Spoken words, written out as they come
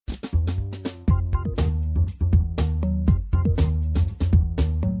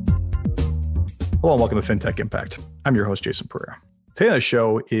Hello and welcome to Fintech Impact. I'm your host, Jason Pereira. Today on the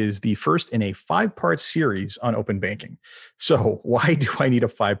show is the first in a 5-part series on open banking. So why do I need a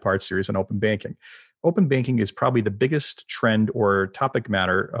 5-part series on open banking? Open banking is probably the biggest trend or topic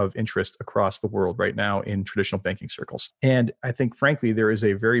matter of interest across the world right now in traditional banking circles. And I think, frankly, there is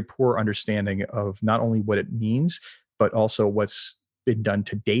a very poor understanding of not only what it means, but also what's been done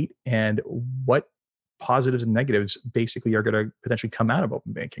to date and what positives and negatives basically are going to potentially come out of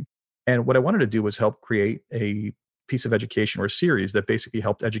open banking. And what I wanted to do was help create a piece of education or a series that basically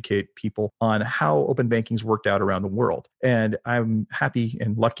helped educate people on how open banking's worked out around the world. And I'm happy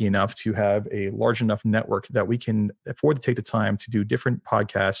and lucky enough to have a large enough network that we can afford to take the time to do different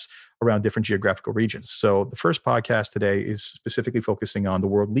podcasts around different geographical regions. So the first podcast today is specifically focusing on the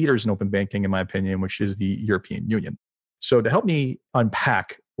world leaders in open banking, in my opinion, which is the European Union. So to help me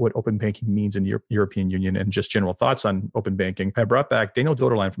unpack what open banking means in the European Union and just general thoughts on open banking, I brought back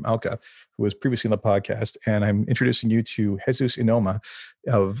Döderlein from Alka, who was previously on the podcast, and I'm introducing you to Hesus Inoma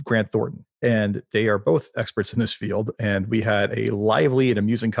of Grant Thornton. And they are both experts in this field, and we had a lively and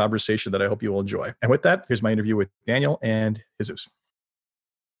amusing conversation that I hope you will enjoy. And with that, here's my interview with Daniel and Hesus.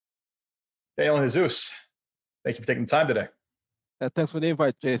 Daniel and Hesus, thank you for taking the time today. Thanks for the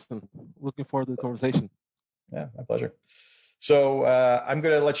invite, Jason. Looking forward to the conversation. Yeah, my pleasure. So I'm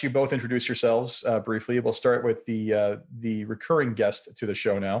going to let you both introduce yourselves briefly. We'll start with the recurring guest to the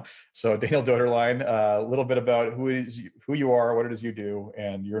show now. So Daniel Döderlein, a little bit about who you are, what it is you do,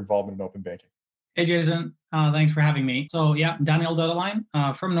 and your involvement in open banking. Hey, Jason. Thanks for having me. So yeah, Daniel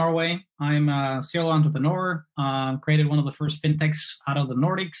Döderlein from Norway. I'm a serial entrepreneur, created one of the first fintechs out of the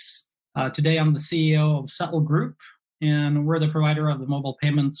Nordics. Today, I'm the CEO of Settle Group, and we're the provider of the mobile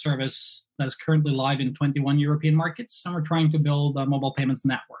payment service that is currently live in 21 European markets. And we're trying to build a mobile payments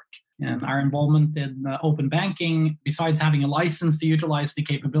network. And our involvement in open banking, besides having a license to utilize the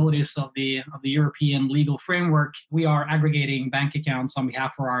capabilities of the European legal framework, we are aggregating bank accounts on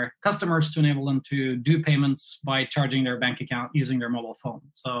behalf of our customers to enable them to do payments by charging their bank account using their mobile phone.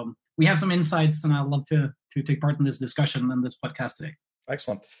 So we have some insights, and I'd love to take part in this discussion and this podcast today.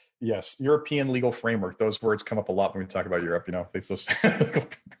 Excellent. Yes, European legal framework. Those words come up a lot when we talk about Europe. It's those in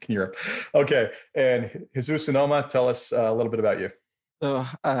Europe. Okay, and Hesus Inoma, tell us a little bit about you.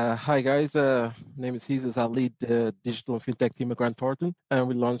 Hi guys, my name is Hesus. I lead the digital and fintech team at Grant Thornton, and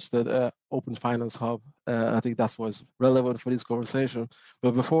we launched the Open Finance Hub. I think that's what's relevant for this conversation.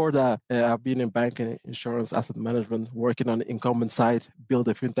 But before that, I've been in banking, insurance, asset management, working on the incumbent side, build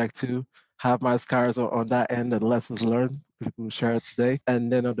a fintech too, have my scars on that end and lessons learned. People share it today.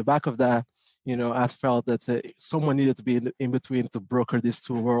 And then on the back of that, I felt that someone needed to be in between to broker these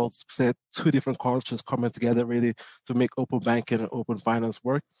two worlds, say two different cultures coming together really to make open banking and open finance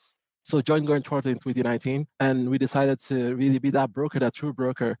work. So joined Grant Thornton in 2019, and we decided to really be that broker, that true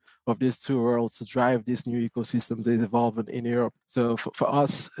broker of these two worlds to drive this new ecosystem that is evolving in Europe. So for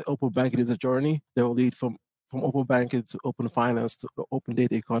us, open banking is a journey that will lead from open banking to open finance to open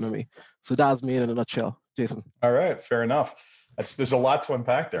data economy. So that's me in a nutshell, Jason. All right, fair enough. There's a lot to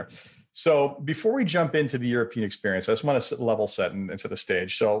unpack there. So before we jump into the European experience, I just want to level set and set the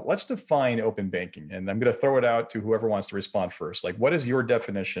stage. So let's define open banking. And I'm going to throw it out to whoever wants to respond first. Like, what is your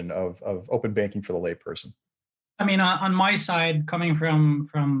definition of open banking for the layperson? I mean, on my side, coming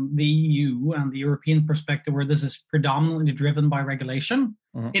from the EU and the European perspective, where this is predominantly driven by regulation,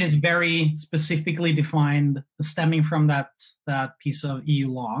 it is very specifically defined, stemming from that piece of EU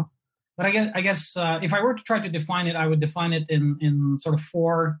law. But I guess if I were to try to define it, I would define it in sort of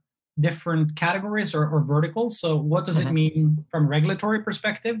 4 different categories or verticals. So what does it mean from a regulatory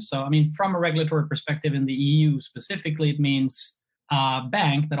perspective? So, I mean, from a regulatory perspective in the EU specifically, it means a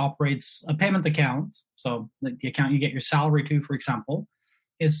bank that operates a payment account. So the account you get your salary to, for example,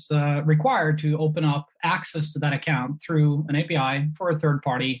 is required to open up access to that account through an API for a third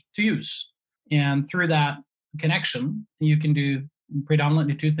party to use. And through that connection, you can do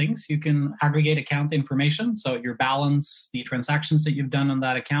predominantly 2 things. You can aggregate account information, so your balance, the transactions that you've done on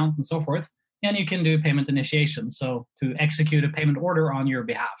that account and so forth. And you can do payment initiation, so to execute a payment order on your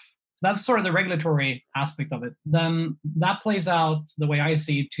behalf. So that's sort of the regulatory aspect of it. Then that plays out, the way I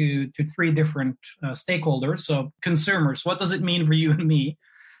see, to 3 different stakeholders. So consumers, what does it mean for you and me?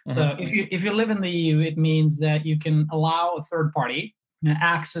 So if you live in the EU, it means that you can allow a third party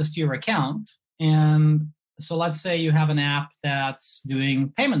access to your account. And so let's say you have an app that's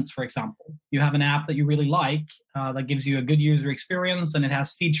doing payments, for example. You have an app that you really like that gives you a good user experience, and it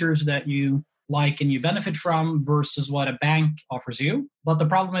has features that you like and you benefit from versus what a bank offers you. But the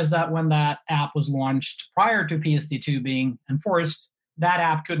problem is that when that app was launched prior to PSD2 being enforced, that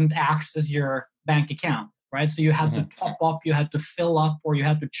app couldn't access your bank account, right? So you had to top up, you had to fill up, or you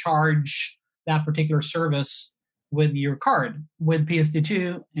had to charge that particular service with your card. With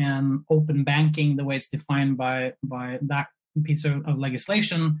PSD2 and open banking, the way it's defined by that piece of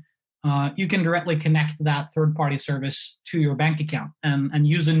legislation, you can directly connect that third-party service to your bank account and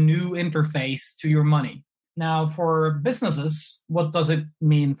use a new interface to your money. Now, for businesses, what does it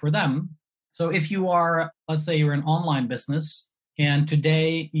mean for them? So if you are, let's say you're an online business, and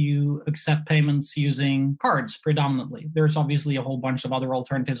today you accept payments using cards predominantly. There's obviously a whole bunch of other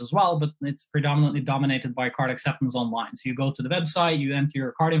alternatives as well, but it's predominantly dominated by card acceptance online. So you go to the website, you enter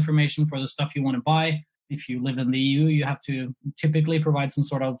your card information for the stuff you want to buy. If you live in the EU, you have to typically provide some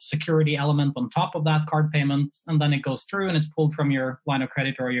sort of security element on top of that card payment, and then it goes through and it's pulled from your line of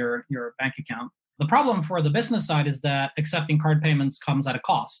credit or your bank account. The problem for the business side is that accepting card payments comes at a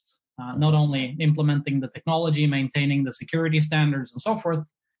cost. Not only implementing the technology, maintaining the security standards and so forth.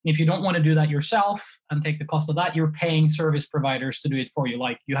 If you don't want to do that yourself and take the cost of that, you're paying service providers to do it for you.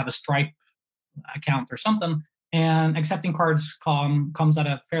 Like you have a Stripe account or something, and accepting cards comes at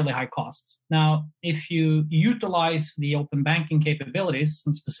a fairly high cost. Now, if you utilize the open banking capabilities,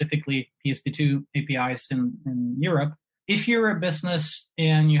 and specifically PSD2 APIs in Europe, if you're a business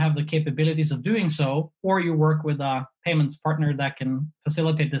and you have the capabilities of doing so, or you work with a payments partner that can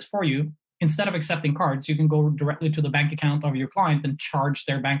facilitate this for you, instead of accepting cards, you can go directly to the bank account of your client and charge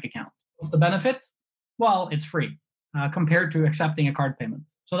their bank account. What's the benefit? Well, it's free compared to accepting a card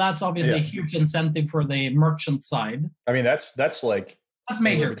payment. So that's obviously a huge incentive for the merchant side. I mean, that's like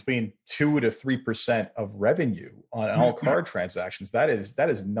major, between 2 to 3% of revenue on all card transactions. That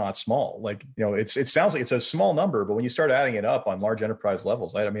is not small. Like, it sounds like it's a small number, but when you start adding it up on large enterprise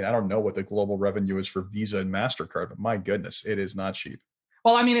levels, I mean, I don't know what the global revenue is for Visa and MasterCard, but my goodness, it is not cheap.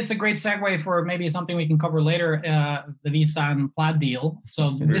 Well, I mean, it's a great segue for maybe something we can cover later, the Visa and Plaid deal.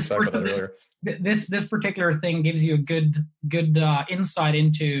 So this particular thing gives you a good insight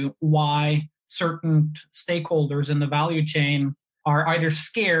into why certain stakeholders in the value chain are either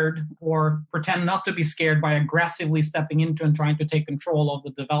scared or pretend not to be scared by aggressively stepping into and trying to take control of the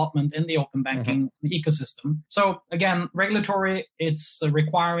development in the open banking ecosystem. So again, regulatory, it's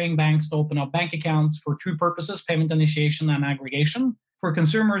requiring banks to open up bank accounts for two purposes: payment initiation and aggregation. For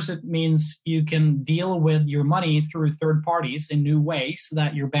consumers, it means you can deal with your money through third parties in new ways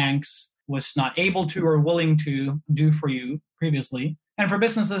that your banks was not able to or willing to do for you previously. And for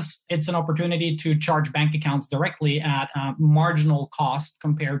businesses, it's an opportunity to charge bank accounts directly at a marginal cost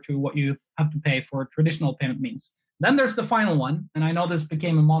compared to what you have to pay for traditional payment means. Then there's the final one, and I know this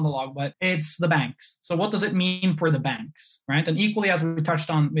became a monologue, but it's the banks. So what does it mean for the banks, right? And equally, as we touched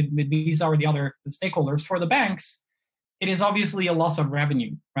on with Visa or the other stakeholders, for the banks, it is obviously a loss of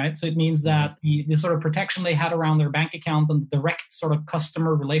revenue, right? So it means that the sort of protection they had around their bank account and the direct sort of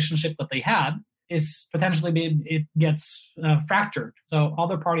customer relationship that they had is potentially it gets fractured. So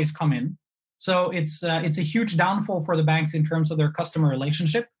other parties come in. So it's a huge downfall for the banks in terms of their customer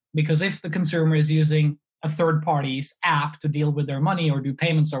relationship, because if the consumer is using a third party's app to deal with their money or do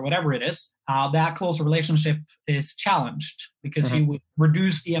payments or whatever it is, that close relationship is challenged because you would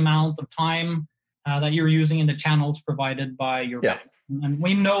reduce the amount of time that you're using in the channels provided by your bank. And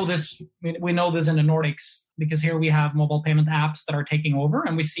we know this in the Nordics because here we have mobile payment apps that are taking over,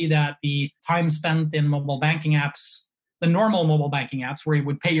 and we see that the time spent in mobile banking apps, the normal mobile banking apps where you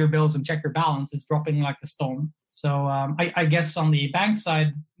would pay your bills and check your balance, is dropping like a stone. So I guess on the bank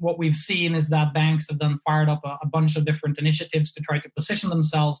side, what we've seen is that banks have then fired up a bunch of different initiatives to try to position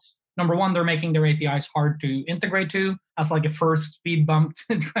themselves. Number one, they're making their APIs hard to integrate to. That's like a first speed bump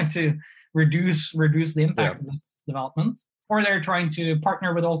to try to reduce the impact of this development. Or they're trying to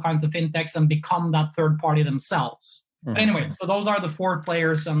partner with all kinds of fintechs and become that third party themselves. But anyway, so those are the four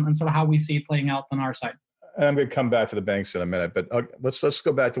players and sort of how we see it playing out on our side. And I'm going to come back to the banks in a minute, but let's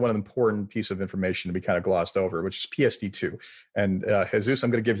go back to one important piece of information to be kind of glossed over, which is PSD2. And Jesus, I'm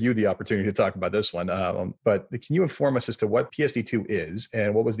going to give you the opportunity to talk about this one. But can you inform us as to what PSD2 is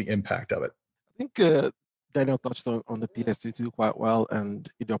and what was the impact of it? I think Daniel touched on the PSD2 quite well, and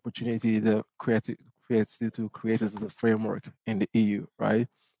the opportunity to create as the framework in the EU, right?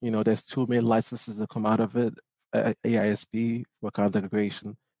 There's two main licenses that come out of it: AISP for account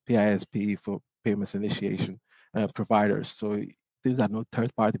aggregation, PISP for payments initiation providers. So these are new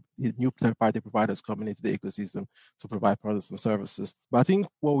third-party providers coming into the ecosystem to provide products and services. But I think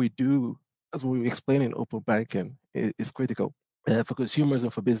what we do, as we explain in open banking, is critical. for consumers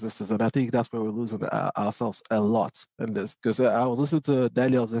and for businesses. And I think that's where we're losing ourselves a lot in this. Because I was listening to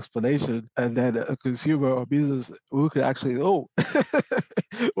Daniel's explanation, and then a consumer or business who could actually,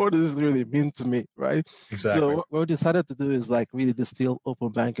 what does this really mean to me, right? Exactly. So what we decided to do is like really distill open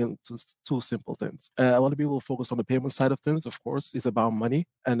banking to two simple things. A lot of people focus on the payment side of things. Of course, it's about money.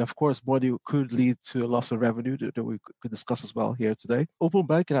 And of course, money could lead to a loss of revenue that we could discuss as well here today. Open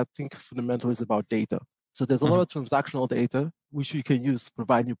banking, I think, fundamentally is about data. So there's a lot of transactional data which you can use to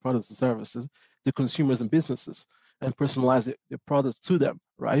provide new products and services to consumers and businesses and personalize the products to them,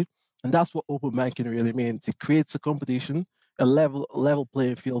 right? And that's what open banking really means. It creates a competition, a level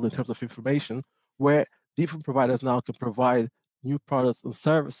playing field in terms of information, where different providers now can provide new products and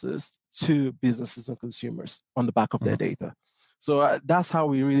services to businesses and consumers on the back of their data. So that's how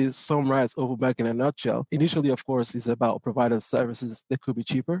we really summarize open banking in a nutshell. Initially, of course, it's about providing services that could be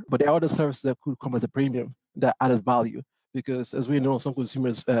cheaper, but there are other services that could come at a premium that added value. Because as we know, some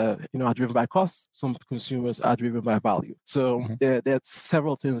consumers are driven by costs, some consumers are driven by value. So there's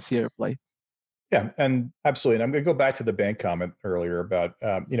several things here at play. Yeah, and absolutely. And I'm going to go back to the bank comment earlier about,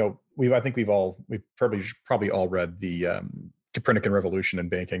 we've probably all read the Copernican Revolution in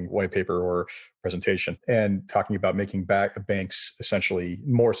Banking white paper or presentation, and talking about making banks essentially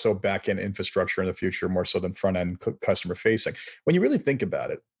more so back-end infrastructure in the future, more so than front-end customer facing. When you really think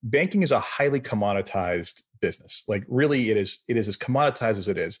about it, banking is a highly commoditized business. Like really it is as commoditized as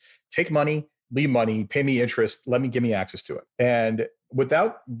it is. Take money, leave money, pay me interest, give me access to it. And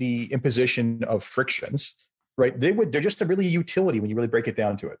without the imposition of frictions, right? They're just really a utility when you really break it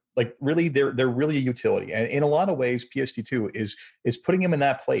down to it. Like really, they're really a utility. And in a lot of ways, PSD2 is putting them in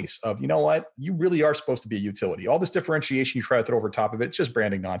that place of, you know what, you really are supposed to be a utility. All this differentiation you try to throw over top of it, it's just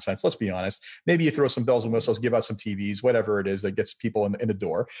branding nonsense. Let's be honest. Maybe you throw some bells and whistles, give out some TVs, whatever it is that gets people in the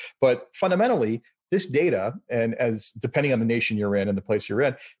door. But fundamentally, this data, and as depending on the nation you're in and the place you're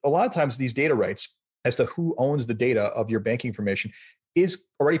in, a lot of times these data rights as to who owns the data of your banking information is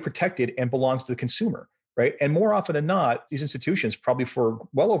already protected and belongs to the consumer. Right. And more often than not, these institutions, probably for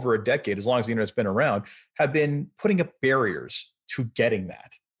well over a decade, as long as the internet's been around, have been putting up barriers to getting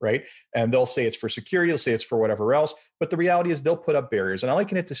that. Right. And they'll say it's for security. They'll say it's for whatever else. But the reality is they'll put up barriers. And I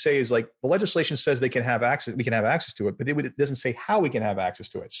liken it to say is like the legislation says they can have access. We can have access to it, but it doesn't say how we can have access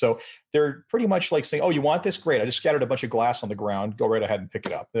to it. So they're pretty much like saying, oh, you want this? Great. I just scattered a bunch of glass on the ground. Go right ahead and pick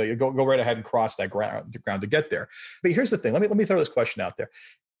it up. Go right ahead and cross that ground to get there. But here's the thing. Let me throw this question out there.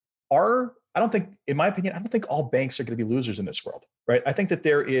 In my opinion, I don't think all banks are going to be losers in this world, right? I think that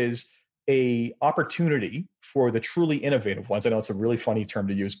there is a opportunity for the truly innovative ones. I know it's a really funny term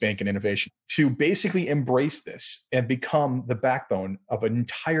to use, bank and innovation, to basically embrace this and become the backbone of an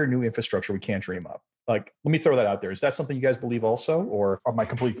entire new infrastructure we can't dream of. Like, let me throw that out there. Is that something you guys believe also, or am I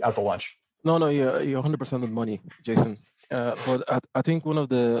completely out to lunch? No, you're 100% on money, Jason. But I think one of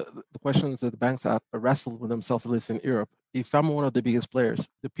the questions that the banks have wrestled with themselves, at least in Europe, if I'm one of the biggest players,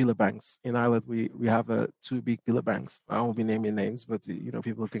 the pillar banks in Ireland, we have two big pillar banks. I won't be naming names, but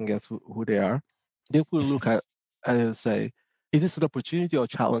people can guess who they are. They will look at it and say, is this an opportunity or a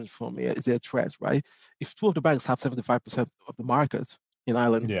challenge for me? Is it a threat, right? If two of the banks have 75% of the market in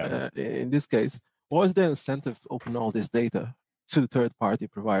Ireland, in this case, what is the incentive to open all this data to third-party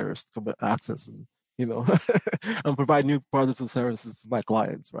providers to come access and and provide new products and services to my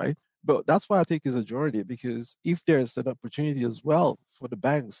clients, right? But that's why I think is a journey, because if there's an opportunity as well for the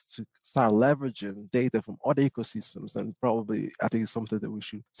banks to start leveraging data from other ecosystems, then probably I think it's something that we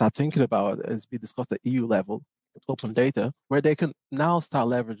should start thinking about as we discuss at the EU level, open data, where they can now start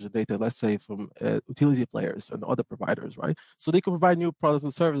leveraging data, let's say from utility players and other providers, right? So they can provide new products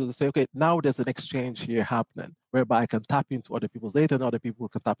and services and say, okay, now there's an exchange here happening, whereby I can tap into other people's data and other people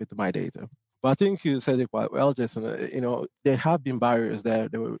can tap into my data. But I think you said it quite well, Jason. There have been barriers there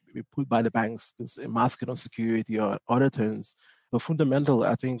that were put by the banks, masking on security or other things. But fundamental,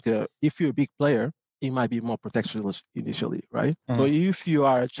 I think if you're a big player, it might be more protectionist initially, right? But if you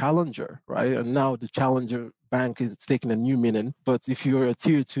are a challenger, right, and now the challenger bank is taking a new meaning, but if you're a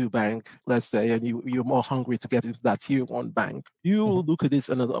tier 2 bank, let's say, and you're more hungry to get into that tier 1 bank, you will look at this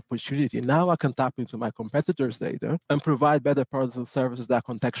as an opportunity. Now I can tap into my competitors' data and provide better products and services that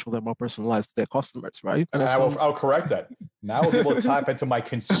are contextual and more personalized to their customers, right? And I'll correct that. Now I'll be able to tap into my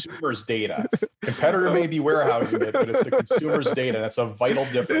consumers' data. Competitor may be warehousing it, but it's the consumer's data. That's a vital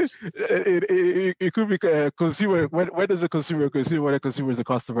difference. It could be a consumer. When does a consumer consume? When a consumer is a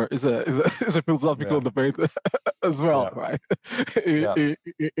customer is a philosophical debate as well, right?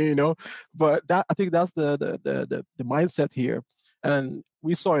 But I think that's the mindset here. And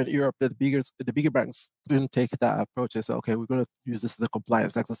we saw in Europe that the bigger banks didn't take that approach. They said, okay, we're going to use this as a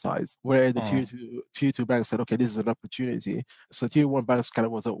compliance exercise. Where the tier two banks said, okay, this is an opportunity. So tier one banks kind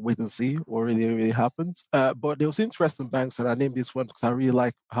of was a wait and see what really happened. But there was interesting banks, and I named this one because I really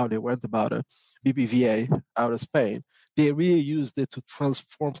like how they went about it. BBVA out of Spain. They really used it to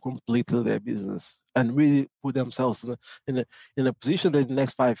transform completely their business and really put themselves in a position that in the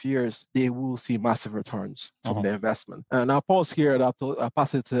next 5 years, they will see massive returns from their investment. And I'll pause here and I'll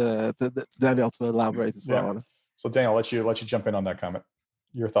pass it to Daniel to elaborate as well on it. So Daniel, let you jump in on that comment.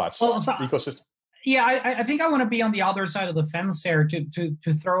 Your thoughts, ecosystem. Yeah, I think I want to be on the other side of the fence here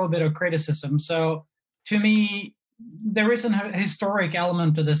to throw a bit of criticism. So to me, there is a historic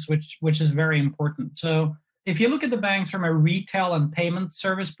element to this, which is very important. So if you look at the banks from a retail and payment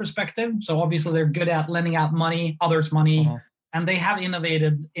service perspective, so obviously they're good at lending out money, others' money, and they have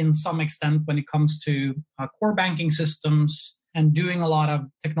innovated in some extent when it comes to core banking systems and doing a lot of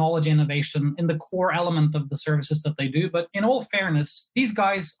technology innovation in the core element of the services that they do. But in all fairness, these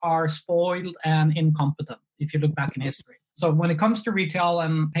guys are spoiled and incompetent if you look back in history. So when it comes to retail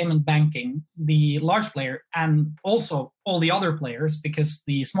and payment banking, the large player and also all the other players, because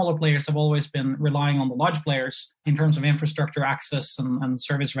the smaller players have always been relying on the large players in terms of infrastructure access and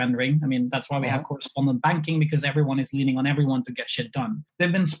service rendering. I mean, that's why we have correspondent banking, because everyone is leaning on everyone to get shit done.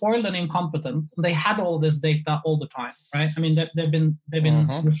 They've been spoiled and incompetent. They had all this data all the time, right? I mean, they've been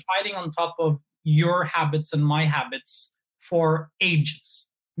residing on top of your habits and my habits for ages.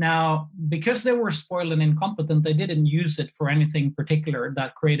 Now, because they were spoiled and incompetent, they didn't use it for anything particular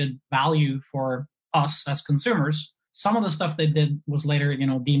that created value for us as consumers. Some of the stuff they did was later,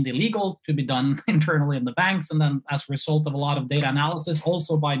 deemed illegal to be done internally in the banks. And then as a result of a lot of data analysis,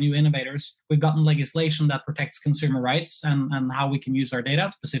 also by new innovators, we've gotten legislation that protects consumer rights and how we can use our data,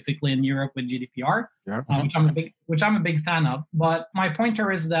 specifically in Europe with GDPR, which I'm a big fan of. But my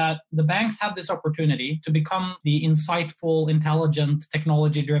pointer is that the banks have this opportunity to become the insightful, intelligent,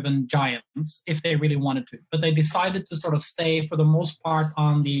 technology-driven giants if they really wanted to. But they decided to sort of stay, for the most part,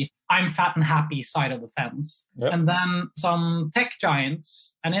 on the I'm fat and happy side of the fence. Yep. And then some tech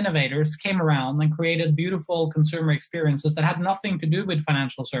giants and innovators came around and created beautiful consumer experiences that had nothing to do with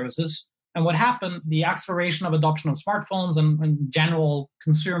financial services. And what happened, the acceleration of adoption of smartphones and general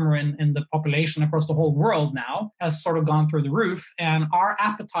consumer in the population across the whole world now has sort of gone through the roof. And our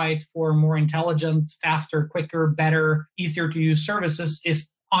appetite for more intelligent, faster, quicker, better, easier to use services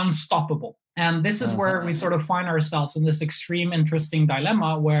is unstoppable. And this is where we sort of find ourselves in this extreme interesting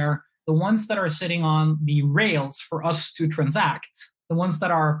dilemma where the ones that are sitting on the rails for us to transact, the ones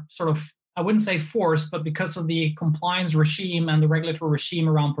that are sort of, I wouldn't say forced, but because of the compliance regime and the regulatory regime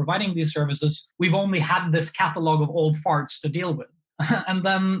around providing these services, we've only had this catalog of old farts to deal with. And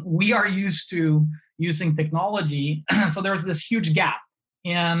then we are used to using technology. So there's this huge gap.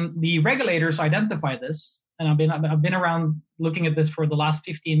 And the regulators identify this. And I've been around looking at this for the last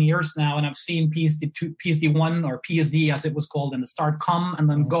 15 years now, and I've seen PSD1 or PSD as it was called in the start come and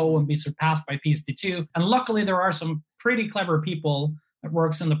then go and be surpassed by PSD2. And luckily there are some pretty clever people that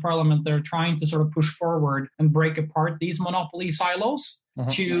works in the parliament that are trying to sort of push forward and break apart these monopoly silos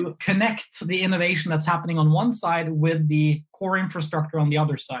to connect the innovation that's happening on one side with the core infrastructure on the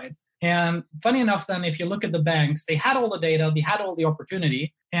other side. And funny enough, then, if you look at the banks, they had all the data, they had all the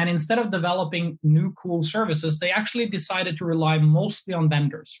opportunity. And instead of developing new cool services, they actually decided to rely mostly on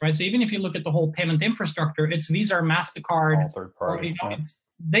vendors, right? So even if you look at the whole payment infrastructure, it's Visa or MasterCard. All third party.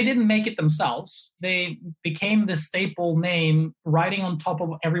 They didn't make it themselves. They became the staple name riding on top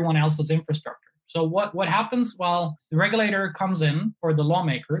of everyone else's infrastructure. So what happens? Well, the regulator comes in, or the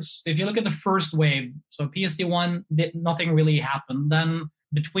lawmakers. If you look at the first wave, so PSD1, nothing really happened. Then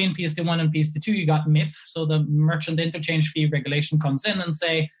between PSD1 and PSD2, you got MIF, so the merchant interchange fee regulation comes in and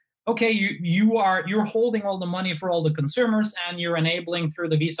say, okay, you're holding all the money for all the consumers, and you're enabling through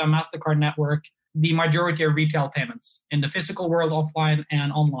the Visa MasterCard network the majority of retail payments in the physical world, offline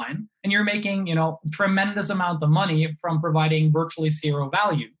and online, and you're making tremendous amount of money from providing virtually zero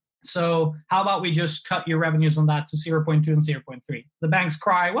value. So how about we just cut your revenues on that to 0.2 and 0.3? The banks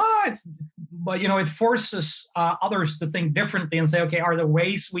cry, but it forces others to think differently and say, okay, are there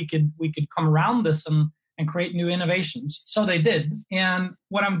ways we could come around this and create new innovations? So they did. And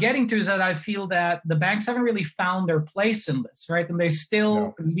what I'm getting to is that I feel that the banks haven't really found their place in this, right? And they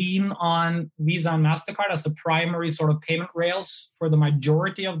still lean on Visa and MasterCard as the primary sort of payment rails for the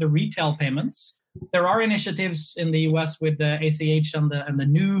majority of the retail payments. There are initiatives in the US with the ACH and the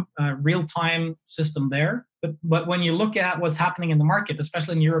new real-time system there. But when you look at what's happening in the market,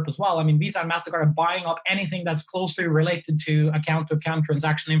 especially in Europe as well, I mean, Visa and MasterCard are buying up anything that's closely related to account-to-account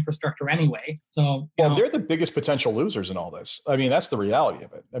transaction infrastructure anyway. So, they're the biggest potential losers in all this. I mean, that's the reality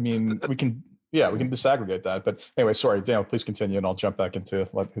of it. I mean, we can disaggregate that. But anyway, sorry, Daniel, please continue, and I'll jump back into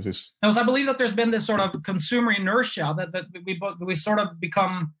what Jesus. No, so I believe that there's been this sort of consumer inertia that we sort of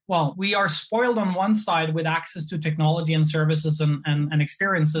become, we are spoiled on one side with access to technology and services and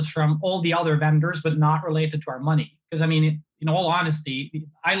experiences from all the other vendors, but not related to our money. Because I mean, in all honesty,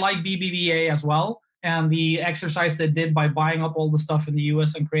 I like BBVA as well. And the exercise they did by buying up all the stuff in the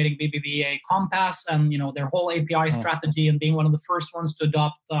US and creating BBVA Compass and, their whole API strategy and being one of the first ones to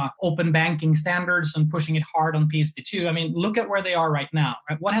adopt open banking standards and pushing it hard on PSD2. I mean, look at where they are right now.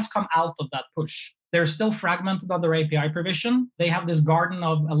 Right? What has come out of that push? They're still fragmented on their API provision. They have this garden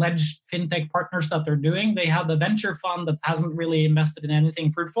of alleged fintech partners that they're doing. They have the venture fund that hasn't really invested in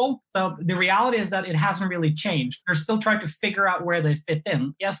anything fruitful. So the reality is that it hasn't really changed. They're still trying to figure out where they fit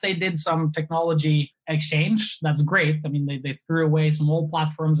in. Yes, they did some technology exchange. That's great. I mean, they threw away some old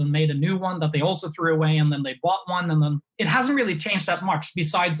platforms and made a new one that they also threw away, and then they bought one. And then it hasn't really changed that much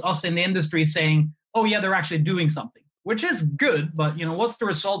besides us in the industry saying, oh, yeah, they're actually doing something, which is good. But, what's the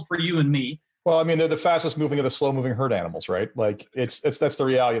result for you and me? Well, I mean, they're the fastest moving of the slow moving herd animals, right? Like that's the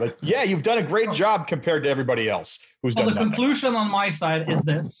reality. Like, yeah, you've done a great job compared to everybody else who's done nothing. The conclusion on my side is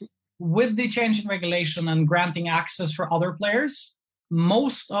this: with the change in regulation and granting access for other players,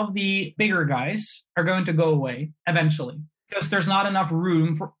 most of the bigger guys are going to go away eventually because there's not enough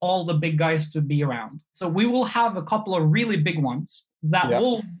room for all the big guys to be around. So we will have a couple of really big ones that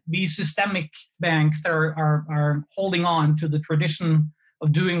will be systemic banks that are holding on to the tradition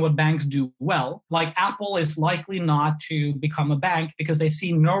of doing what banks do well. Like Apple is likely not to become a bank because they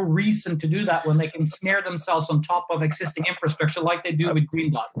see no reason to do that when they can snare themselves on top of existing infrastructure like they do with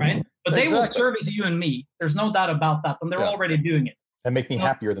Green Dot, right? But they will service you and me. There's no doubt about that. And they're already doing it. And make me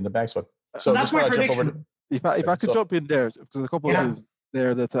happier than the banks would. So that's my prediction. If I could jump in there, because a couple of things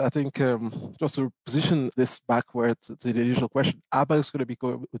there that I think just to position this backward to the initial question, are banks going to be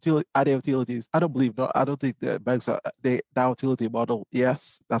are they utilities? I don't believe no. I don't think the banks are that utility model.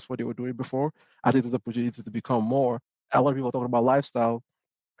 Yes, that's what they were doing before. I think there's an opportunity to become more. A lot of people are talking about lifestyle.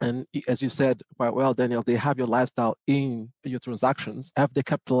 And as you said quite well, Daniel, they have your lifestyle in your transactions. Have they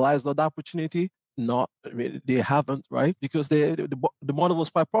capitalized on that opportunity? Not, I mean, they haven't, right? Because the model was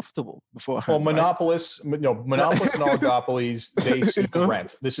quite profitable before. Well, monopolists and oligopolies, they seek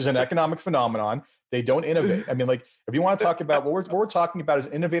rent. This is an economic phenomenon. They don't innovate. I mean, like, if you want to talk about what we're talking about is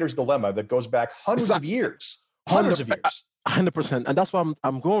innovator's dilemma that goes back hundreds of years. 100%, and that's why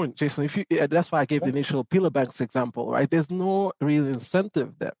I'm going, Jason. That's why I gave the initial pillar banks example, right? There's no real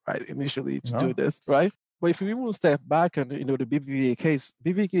incentive there, right? Initially to do this, right? But if we will step back and, the BBVA case,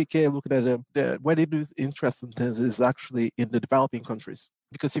 BBVA looking at where they do interesting things is actually in the developing countries.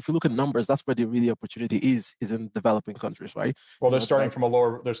 Because if you look at numbers, that's where the really opportunity is in developing countries, right? Well, they're starting from a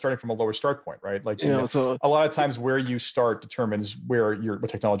lower start point, right? Like, so a lot of times where you start determines what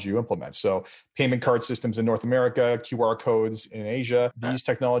technology you implement. So payment card systems in North America, QR codes in Asia, these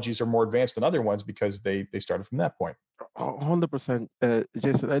technologies are more advanced than other ones because they started from that point. 100%,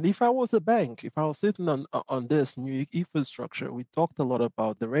 Jason. And if I was a bank, if I was sitting on this new infrastructure, we talked a lot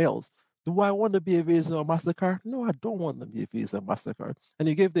about the rails. Do I want to be a Visa or MasterCard? No, I don't want to be a Visa or MasterCard. And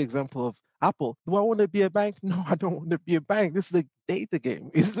you gave the example of Apple. Do I want to be a bank? No, I don't want to be a bank. This is a data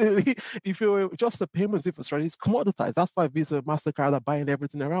game. If you're just a payments infrastructure, it's commoditized. That's why Visa and MasterCard are buying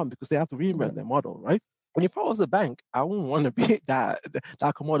everything around because they have to reinvent their model, right? And if I was a bank, I wouldn't want to be that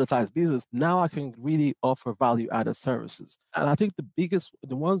commoditized business. Now I can really offer value-added services. And I think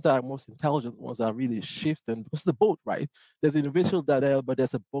the ones that are most intelligent ones are really shifting because the boat, right? There's innovation that but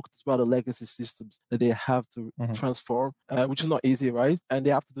there's a boat as well, the legacy systems that they have to transform, which is not easy, right? And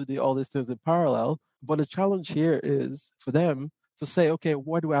they have to do all these things in parallel. But the challenge here is for them to say, okay,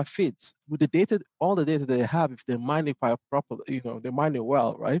 where do I fit? With the data, all the data they have, if they mine it properly, they mine it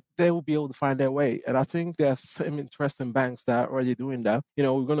well, right? They will be able to find their way. And I think there's some interesting banks that are already doing that. We're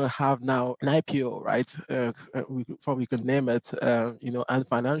going to have now an IPO, right? We probably could name it, and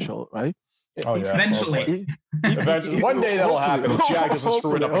financial, right? Oh, yeah. Eventually. One day that'll happen. If Jack doesn't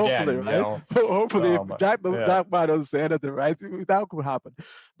screw it up again. Right? Hopefully, if Jack doesn't say anything, right? That could happen.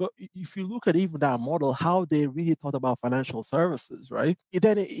 But if you look at even that model, how they really thought about financial services, right?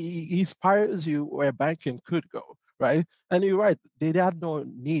 Then it inspires you where banking could go. Right. And you're right. They had no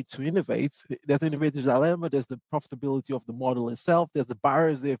need to innovate. There's innovative dilemma. There's the profitability of the model itself. There's the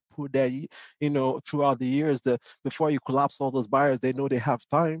barriers they've put there, throughout the years. Before you collapse all those barriers, they know they have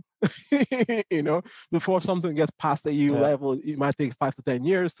time. Before something gets past the EU level, it might take 5 to 10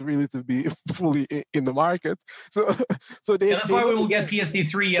 years to really to be fully in the market. So that's why we will get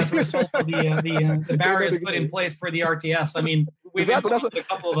PSD3 as a result of the barriers put in place for the RTS. I mean, we've implemented a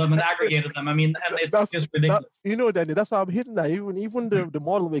couple of them and aggregated them. I mean, and it's just ridiculous. Danny, that's why I'm hitting that. Even the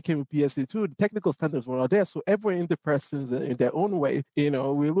model we came with PSD2, the technical standards were not there. So every interprets in their own way.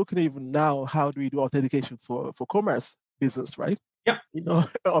 We're looking even now, how do we do authentication for commerce business, right? Yep.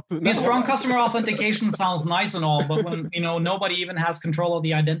 Strong customer authentication sounds nice and all, but when nobody even has control of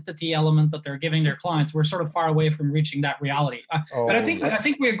the identity element that they're giving their clients, we're sort of far away from reaching that reality. But I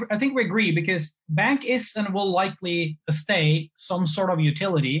think we agree, because bank is and will likely stay some sort of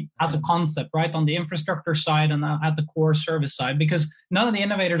utility as a concept, right, on the infrastructure side and at the core service side, because none of the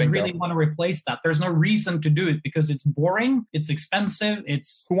innovators really want to replace that. There's no reason to do it because it's boring, it's expensive,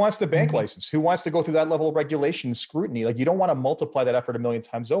 it's... Who wants the bank license? Who wants to go through that level of regulation and scrutiny? Like, you don't want to multiply that effort a million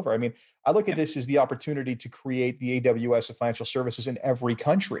times over. I mean, I look at this as the opportunity to create the AWS of financial services in every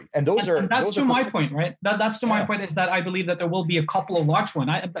country. And that's my point, right? That's to my point, is that I believe that there will be a couple of large ones.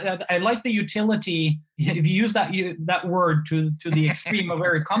 I like the utility. If you use that word to the extreme of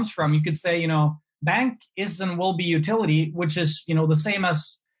where it comes from, you could say, bank is and will be utility, which is, the same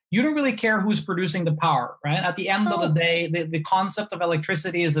as, you don't really care who's producing the power, right? At the end of the day, the concept of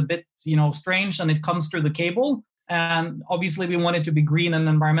electricity is a bit, strange, and it comes through the cable. And obviously we want it to be green and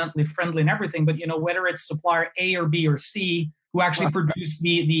environmentally friendly and everything, but whether it's supplier A or B or C who actually produce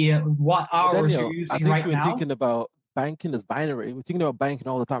the watt hours you're using right now. I think we're thinking about banking as binary. We're thinking about banking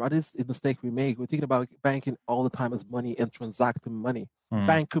all the time. That is a mistake we make. We're thinking about banking all the time as money and transacting money.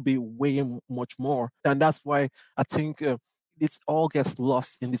 Bank could be way much more. And that's why I think this all gets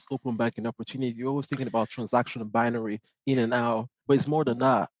lost in this open banking opportunity. You're always thinking about transaction and binary in and out, but it's more than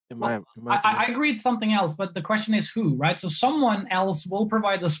that. I agree it's something else, but the question is who, right? So someone else will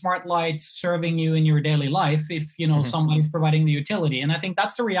provide the smart lights serving you in your daily life if, somebody's providing the utility. And I think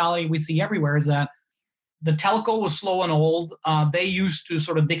that's the reality we see everywhere, is that the telco was slow and old. They used to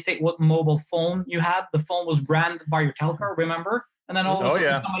sort of dictate what mobile phone you had. The phone was branded by your telco, remember? And then all of a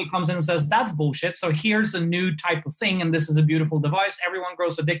sudden somebody comes in and says, that's bullshit. So here's a new type of thing, and this is a beautiful device. Everyone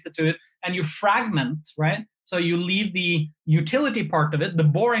grows addicted to it, and you fragment, right? So you leave the utility part of it, the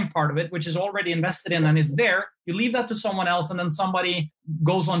boring part of it, which is already invested in and is there. You leave that to someone else, and then somebody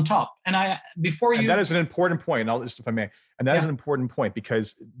goes on top. And that is an important point. And if I may, and that is an important point,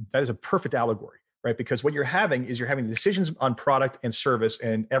 because that is a perfect allegory, right? Because what you're having decisions on product and service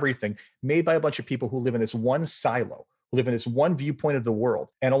and everything made by a bunch of people who live in this one silo, who live in this one viewpoint of the world.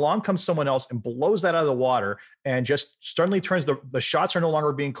 And along comes someone else and blows that out of the water and just suddenly turns the shots are no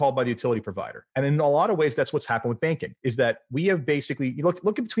longer being called by the utility provider. And in a lot of ways, that's what's happened with banking, is that we have basically, you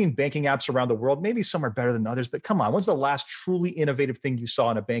look in between banking apps around the world, maybe some are better than others, but come on, when's the last truly innovative thing you saw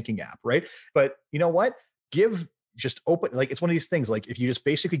in a banking app, right? But you know what? Just open, like, it's one of these things, like if you just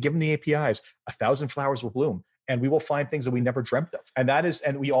basically give them the APIs, 1,000 flowers will bloom. And we will find things that we never dreamt of.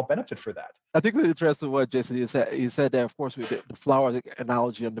 And we all benefit for that. I think it's interesting what Jason you said there, of course, with the flower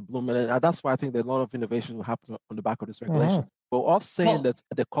analogy and the bloom. And that's why I think that a lot of innovation will happen on the back of this regulation. But also saying that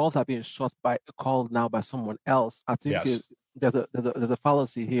the calls are being called now by someone else, I think there's a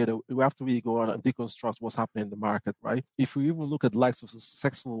fallacy here that we have to really go on and deconstruct what's happening in the market, right? If we even look at the likes of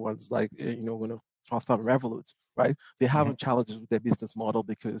successful ones like, Transfer and Revolut, right? They having challenges with their business model,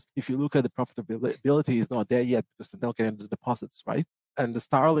 because if you look at the profitability is not there yet because they're not getting the deposits, right? And the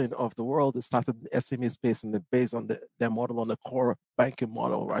Starling of the world is started in the SME space, and based on their model on the core banking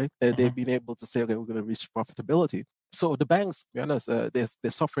model, right? They've been able to say, okay, we're going to reach profitability. So the banks, to be honest, they're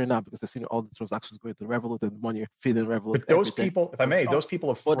suffering now because they're seeing all the transactions going to Revolut and money feeding Revolut. But those people, if I may, those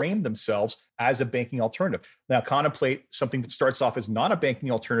people have framed themselves as a banking alternative. Now contemplate something that starts off as not a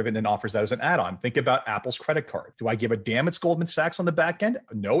banking alternative and then offers that as an add-on. Think about Apple's credit card. Do I give a damn it's Goldman Sachs on the back end?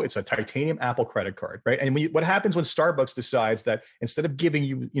 No, it's a titanium Apple credit card, right? And what happens when Starbucks decides that instead of giving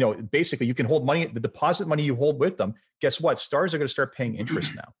you, basically you can hold money, the deposit money you hold with them, guess what? Stars are going to start paying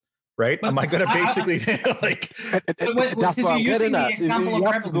interest now. Right? Am I going to basically that's what I'm getting at.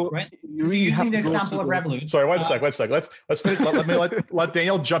 You're using the example of Revolut. Sorry, one sec. Let's finish. Let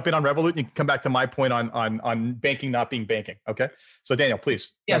Daniel jump in on Revolut and come back to my point on banking not being banking. Okay. So Daniel,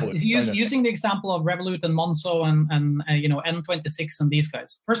 please. Yes, using the example of Revolut and Monzo and N26 and these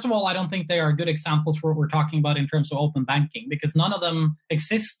guys. First of all, I don't think they are good examples for what we're talking about in terms of open banking, because none of them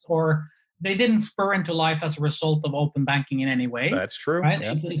exist or they didn't spur into life as a result of open banking in any way. That's true. Right?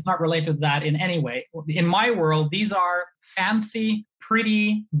 Yeah. It's not related to that in any way. In my world, these are fancy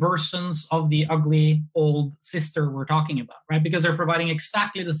pretty versions of the ugly old sister we're talking about, right? Because they're providing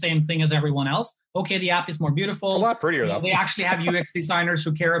exactly the same thing as everyone else. Okay, the app is more beautiful. A lot prettier, though. They actually have UX designers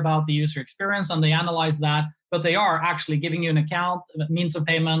who care about the user experience, and they analyze that. But they are actually giving you an account, means of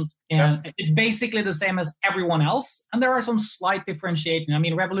payment, and it's basically the same as everyone else. And there are some slight differentiating. I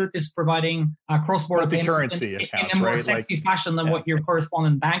mean, Revolut is providing cross-border payments in a more sexy fashion than what your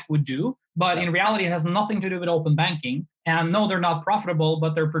correspondent bank would do. But in reality, it has nothing to do with open banking. And no, they're not profitable,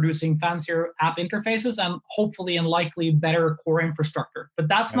 but they're producing fancier app interfaces and hopefully and likely better core infrastructure. But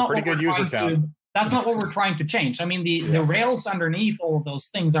that's not what we're trying to. That's not what we're trying to change. I mean, the rails underneath all of those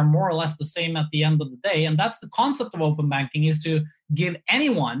things are more or less the same at the end of the day. And that's the concept of open banking, is to give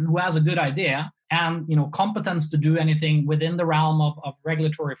anyone who has a good idea and competence to do anything within the realm of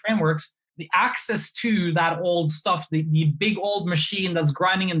regulatory frameworks, the access to that old stuff, the big old machine that's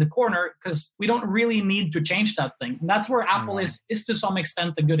grinding in the corner, because we don't really need to change that thing. And that's where Apple is to some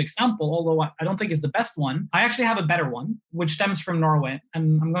extent a good example, although I don't think it's the best one. I actually have a better one, which stems from Norway.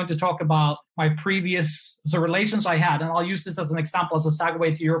 And I'm going to talk about my previous relations I had. And I'll use this as an example, as a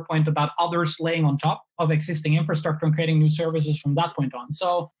segue to your point about others laying on top of existing infrastructure and creating new services from that point on.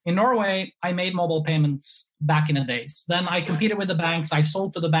 So in Norway, I made mobile payments back in the days. Then I competed with the banks. I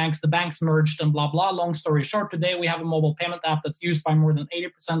sold to the banks merged and blah, blah. Long story short, today we have a mobile payment app that's used by more than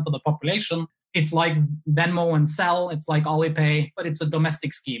 80% of the population. It's like Venmo and Zelle. It's like Alipay, but it's a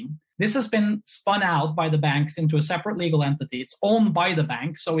domestic scheme. This has been spun out by the banks into a separate legal entity. It's owned by the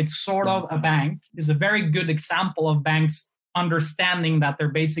bank, so it's sort of a bank. It's a very good example of banks understanding that they're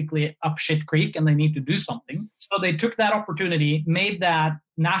basically up shit creek and they need to do something. So they took that opportunity, made that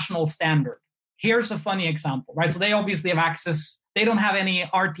national standard. Here's a funny example, right? So they obviously have access. They don't have any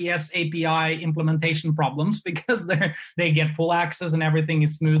RTS API implementation problems because they get full access and everything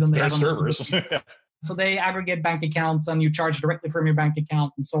is smooth. And they have servers. So they aggregate bank accounts and you charge directly from your bank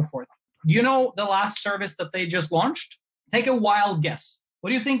account and so forth. Do you know the last service that they just launched? Take a wild guess. What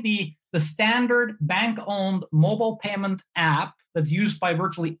do you think the standard bank-owned mobile payment app that's used by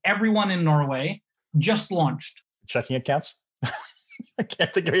virtually everyone in Norway just launched? Checking accounts? I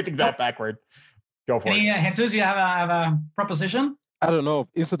can't think of anything that backward. Go for it. Jesus, you have a proposition? I don't know.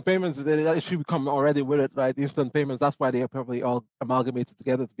 Instant payments, they should come already with it, right? Instant payments, that's why they are probably all amalgamated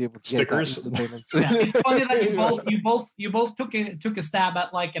together to be able to stickers. Get instant payments. It's funny that you both took a stab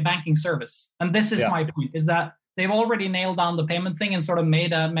at like a banking service. And this is my point, is that they've already nailed down the payment thing and sort of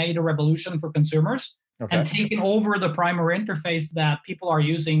made a revolution for consumers. And taken over the primary interface that people are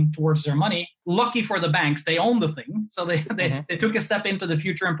using towards their money. Lucky for the banks, they own the thing. So they took a step into the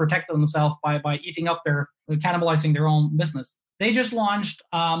future and protected themselves by eating up cannibalizing their own business. They just launched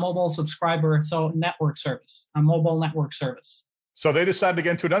a mobile subscriber, network service, a mobile network service. So they decided to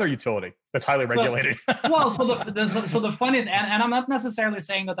get into another utility that's highly regulated. So the funny, and I'm not necessarily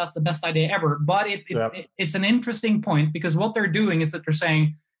saying that that's the best idea ever, but it's an interesting point, because what they're doing is that they're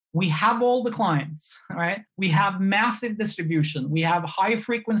saying, we have all the clients, right? We have massive distribution. We have high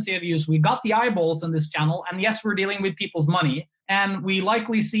frequency of use. We got the eyeballs in this channel. And yes, we're dealing with people's money. And we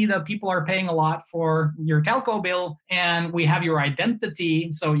likely see that people are paying a lot for your telco bill. And we have your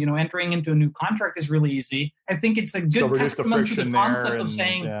identity. So, entering into a new contract is really easy. I think it's a good testament to the concept of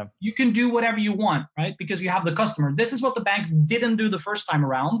saying you can do whatever you want, right? Because you have the customer. This is what the banks didn't do the first time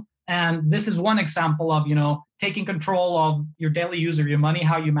around. And this is one example of, taking control of your daily use of your money,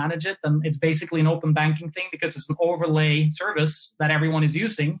 how you manage it. And it's basically an open banking thing because it's an overlay service that everyone is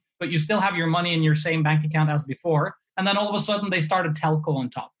using, but you still have your money in your same bank account as before. And then all of a sudden they started telco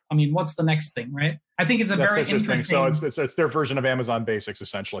on top. I mean, what's the next thing, right? I think it's very interesting. So it's their version of Amazon Basics,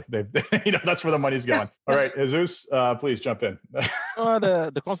 essentially. That's where the money's going. All right, Jesus, please jump in.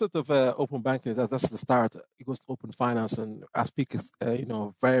 The concept of open banking that's the start. It goes to open finance, and I speak,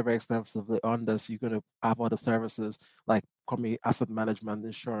 very, very extensively on this. You're going to have other services like asset management,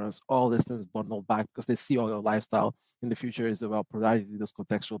 insurance, all these things bundled back because they see all your lifestyle in the future is about providing those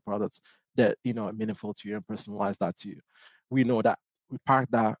contextual products that are meaningful to you and personalize that to you. We know that. We park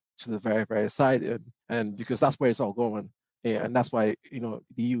that to the very, very side, and because that's where it's all going. And that's why, the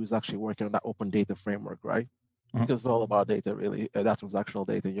EU is actually working on that open data framework, right? Mm-hmm. Because it's all about data, really. That transactional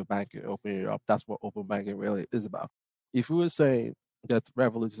data in your bank, you open it up. That's what open banking really is about. If we were saying that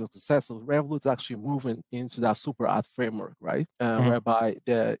Revolut is successful, Revolut is actually moving into that super app framework, right? Whereby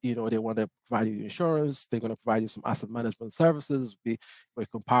they want to provide you insurance, they're going to provide you some asset management services, where you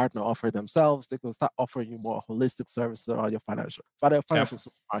can partner, offer themselves, they can start offering you more holistic services around your financial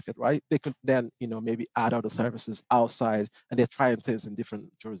supermarket, right? They could then, maybe add other services outside, and they're trying things in different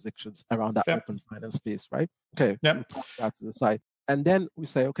jurisdictions around that open finance space, right? Okay, we put that to the side. And then we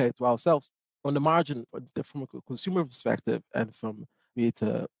say, okay, to ourselves, on the margin, from a consumer perspective and from be it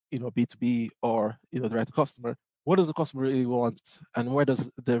B2B or direct to customer. What does the customer really want, and where does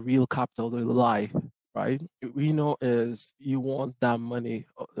the real capital really lie? Right? We know is you want that money,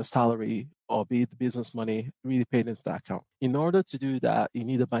 the salary, or be it the business money, really paid into that account. In order to do that, you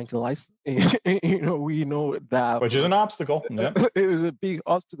need a banking license. We know that, which is an obstacle. Yep. It is a big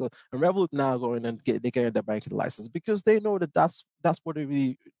obstacle. And Revolut now going and get their banking license because they know that that's what they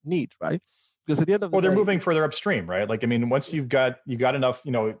really need, right? Because at the end of the day, they're moving further upstream, right? Like, I mean, once you got enough,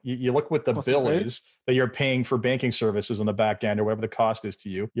 you look what the bill is that you're paying for banking services on the back end or whatever the cost is to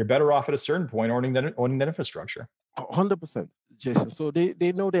you. You're better off at a certain point owning that infrastructure. 100%, Jason. So they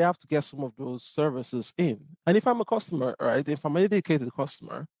know they have to get some of those services in. And if I'm a customer, right? If I'm a dedicated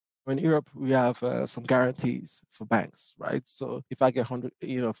customer, in Europe, we have some guarantees for banks, right? So if I get 100,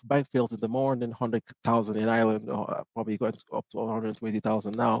 if a bank fails in the morning, 100,000 in Ireland, or probably going up to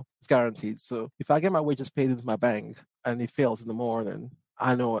 120,000 now, it's guaranteed. So if I get my wages paid into my bank and it fails in the morning,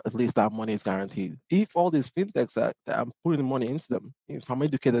 I know at least that money is guaranteed. If all these fintechs that I'm putting money into them, if I'm an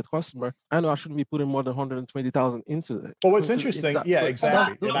educated customer, I know I shouldn't be putting more than 120,000 into it. Well, what's interesting,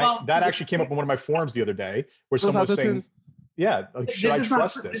 exactly. That actually came up in one of my forums the other day where someone was saying, yeah, should I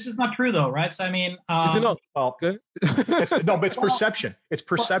trust this? This is not true, though, right? So, I mean, is it not? Well, good. But it's perception. It's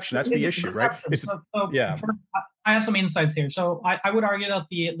perception. That's the issue, right? I have some insights here. So I would argue that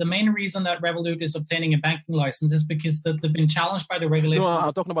the main reason that Revolut is obtaining a banking license is because they've been challenged by the regulator. No,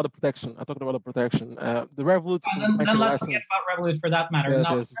 I'm talking about the protection. The Revolut. Then let's forget about Revolut for that matter.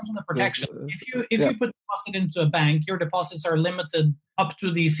 Now, in terms of the protection, if you put deposit into a bank, your deposits are limited up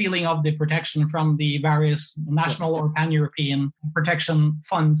to the ceiling of the protection from the various national or pan-European protection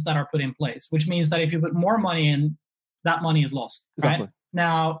funds that are put in place, which means that if you put more money in, that money is lost, exactly. Right?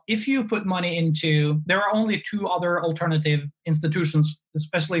 Now, if you put money into, there are only two other alternative institutions,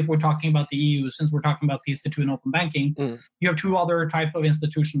 especially if we're talking about the EU, since we're talking about PSD2 and open banking. You have two other type of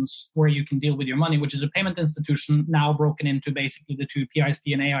institutions where you can deal with your money, which is a payment institution now broken into basically the two PISP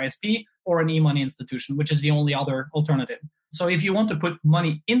and AISP, or an e-money institution, which is the only other alternative. So if you want to put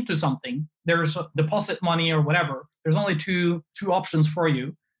money into something, there's deposit money or whatever. There's only two options for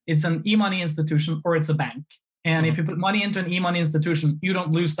you. It's an e-money institution or it's a bank. And if you put money into an e-money institution, you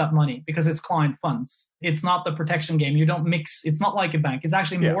don't lose that money because it's client funds. It's not the protection game. You don't mix. It's not like a bank. It's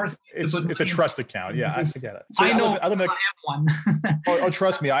actually more. It's a trust account. Yeah, I get it. So I know. I have one.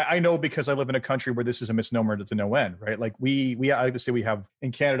 Trust me. I know because I live in a country where this is a misnomer to no end, right? Like I like to say we have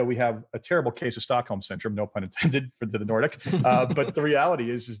in Canada, we have a terrible case of Stockholm syndrome, no pun intended, for the Nordic. But the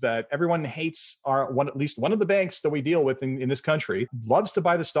reality is that everyone hates at least one of the banks that we deal with in this country, loves to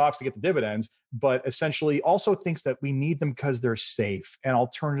buy the stocks to get the dividends, but essentially also thinks that we need them because they're safe and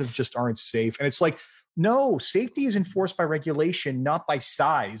alternatives just aren't safe. And it's like, no, safety is enforced by regulation, not by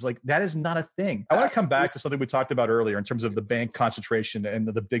size. Like, that is not a thing. I want to come back to something we talked about earlier in terms of the bank concentration and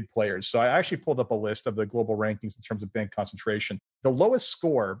the big players. So I actually pulled up a list of the global rankings in terms of bank concentration. The lowest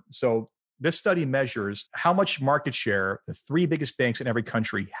score, so this study measures how much market share the three biggest banks in every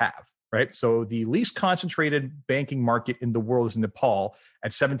country have. Right. So the least concentrated banking market in the world is in Nepal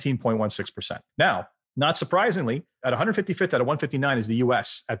at 17.16%. Now, not surprisingly, at 155th out of 159 is the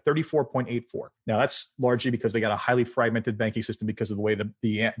US at 34.84. Now, that's largely because they got a highly fragmented banking system because of the way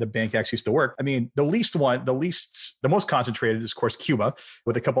the bank actually used to work. I mean, the most concentrated is, of course, Cuba,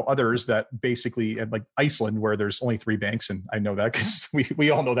 with a couple others that basically, like Iceland, where there's only three banks. And I know that because we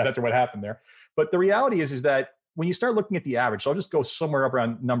all know that after what happened there. But the reality is that when you start looking at the average, so I'll just go somewhere up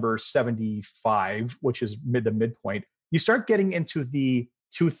around number 75, which is midpoint, you start getting into the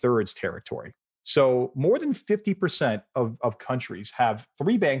 2/3 territory. So more than 50% of countries have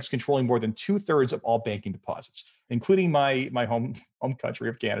three banks controlling more than 2/3 of all banking deposits, including my home country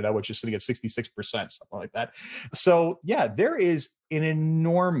of Canada, which is sitting at 66%, something like that. So yeah, there is an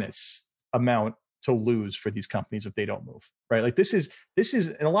enormous amount to lose for these companies if they don't move, right? Like this is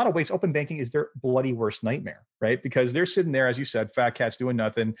in a lot of ways, open banking is their bloody worst nightmare, right? Because they're sitting there, as you said, fat cats doing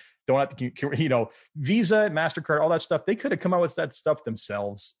nothing, don't have to, Visa, MasterCard, all that stuff. They could have come out with that stuff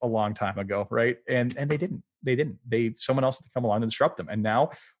themselves a long time ago, right? And they didn't. Someone else had to come along and disrupt them. And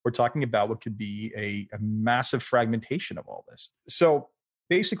now we're talking about what could be a massive fragmentation of all this. So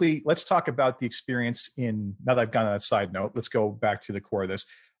basically, let's talk about the experience now that I've gone on that side note, let's go back to the core of this.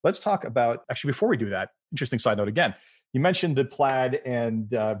 Let's talk about, actually, before we do that, interesting side note again, you mentioned the Plaid and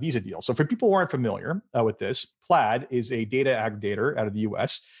Visa deal. So for people who aren't familiar with this, Plaid is a data aggregator out of the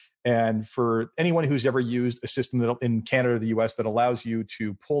US. And for anyone who's ever used a system in Canada or the US that allows you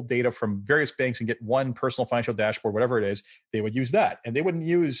to pull data from various banks and get one personal financial dashboard, whatever it is, they would use that. And they wouldn't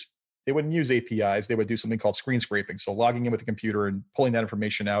use APIs. They would do something called screen scraping. So logging in with the computer and pulling that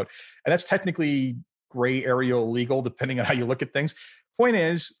information out. And that's technically gray area illegal, depending on how you look at things. Point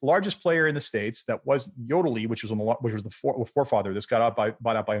is, largest player in the States that was Yodlee, which was the forefather. This got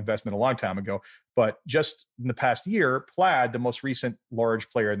bought out by Investment a long time ago. But just in the past year, Plaid, the most recent large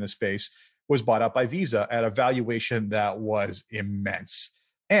player in the space, was bought out by Visa at a valuation that was immense.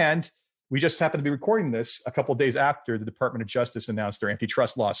 And we just happened to be recording this a couple of days after the Department of Justice announced their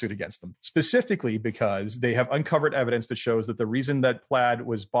antitrust lawsuit against them, specifically because they have uncovered evidence that shows that the reason that Plaid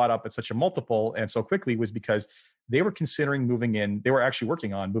was bought up at such a multiple and so quickly was because they were considering they were actually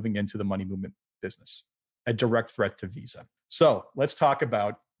working on moving into the money movement business, a direct threat to Visa. So let's talk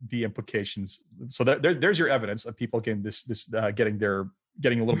about the implications. So there's your evidence of people getting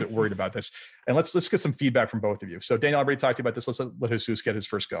getting a little bit worried about this. And let's get some feedback from both of you. So Daniel, I already talked about this. Let's let Hesus get his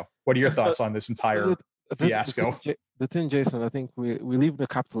first go. What are your thoughts on this entire fiasco? The thing, Jason, I think we live in a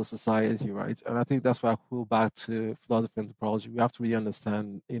capitalist society, right? And I think that's why I go back to philosophy and anthropology. We have to really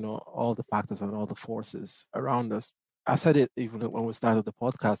understand, all the factors and all the forces around us. I said it even when we started the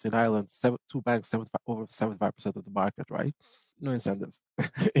podcast in Ireland, two banks, over 75% of the market, right? No incentive.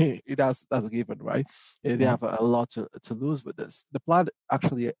 That's a given, right? They have a lot to lose with this. The plan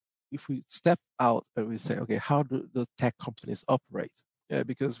actually, if we step out and we say, okay, how do the tech companies operate? Yeah,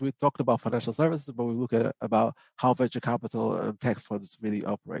 because we talked about financial services, but we look at about how venture capital and tech funds really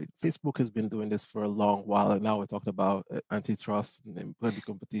operate. Facebook has been doing this for a long while, and now we're talking about antitrust and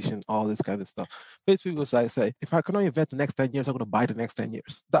competition, all this kind of stuff. Facebook was like, say, if I cannot invest the next 10 years, I'm going to buy the next 10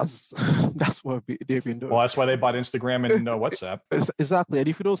 years. That's what they've been doing. Well, that's why they bought Instagram and WhatsApp. Exactly. And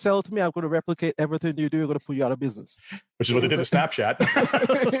if you don't sell it to me, I'm going to replicate everything you do. I'm going to put you out of business. Which is what they did to Snapchat.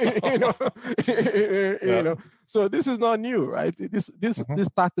 So this is not new, right? These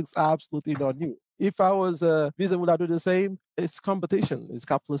tactics are absolutely not new. If I was Visa, would I do the same? It's competition. It's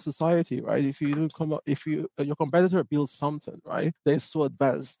capitalist society, right? If you don't your competitor builds something, right? They're so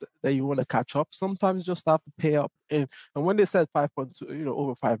advanced that you want to catch up. Sometimes you just have to pay up. And when they said 5.2,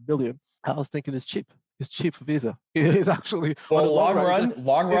 over 5 billion, I was thinking it's cheap. It's cheap for Visa. It's actually long run.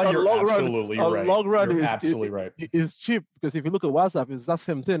 You're absolutely right. Long run you're is absolutely right. It's cheap because if you look at WhatsApp, it's that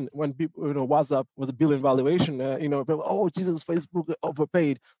same thing. When people, WhatsApp was a billion valuation. People, oh Jesus, Facebook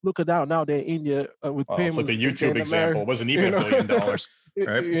overpaid. Look at now they're in India with payments. It's like the YouTube example. It wasn't even $1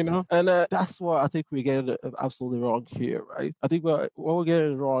 billion. Right? And that's what I think we get it absolutely wrong here, right? I think what we're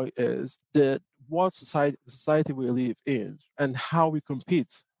getting wrong is what society we live in and how we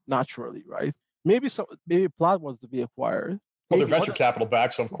compete naturally, right? Maybe Plaid wants to be acquired. Well, they're venture capital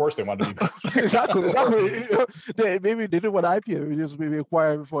back, so of course they want to be. Exactly. Maybe they didn't want to IPO. It just maybe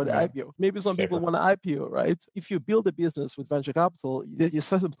acquired before the IPO. Maybe some people want to IPO, right? If you build a business with venture capital, there's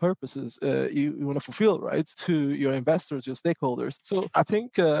certain purposes you want to fulfill, right, to your investors, your stakeholders. So I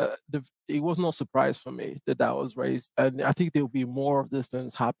think it was no surprise for me that was raised. And I think there will be more of these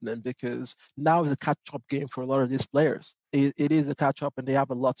things happening because now it's a catch-up game for a lot of these players. It is a catch-up and they have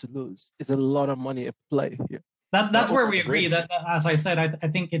a lot to lose. It's a lot of money at play here. That's where we agree. That, as I said, I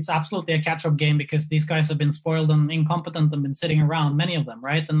think it's absolutely a catch-up game because these guys have been spoiled and incompetent and been sitting around, many of them,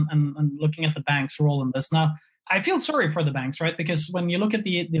 right? And looking at the bank's role in this. Now, I feel sorry for the banks, right? Because when you look at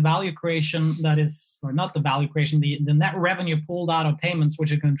the value creation that is, or not the value creation, the net revenue pulled out of payments,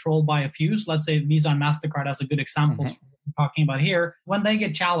 which are controlled by a few. So let's say Visa and MasterCard as a good example we're talking about here. When they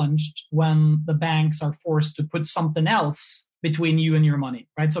get challenged, when the banks are forced to put something else between you and your money,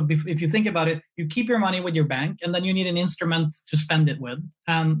 right? So if you think about it, you keep your money with your bank and then you need an instrument to spend it with.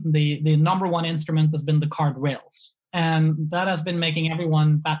 And the number one instrument has been the card rails. And that has been making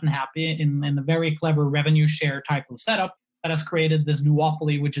everyone fat and happy in a very clever revenue share type of setup that has created this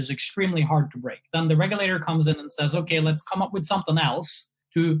duopoly, which is extremely hard to break. Then the regulator comes in and says, okay, let's come up with something else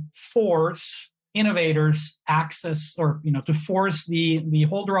to force innovators access or, to force the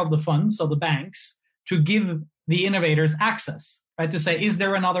holder of the funds, so the banks, to give the innovators access, right? To say, is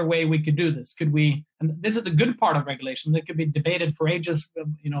there another way we could do this? Could we, and this is the good part of regulation that could be debated for ages,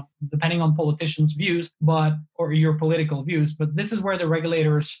 depending on politicians' views, or your political views. But this is where the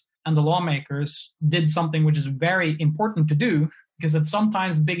regulators and the lawmakers did something which is very important to do, because it's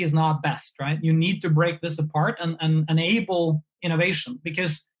sometimes big is not best, right? You need to break this apart and enable innovation,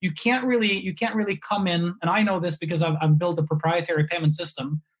 because you can't really come in, and I know this because I've built a proprietary payment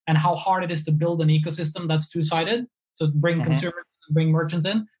system, and how hard it is to build an ecosystem that's two-sided, so bring consumers and bring merchants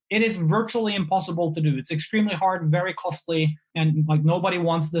in. It is virtually impossible to do. It's extremely hard, very costly, and nobody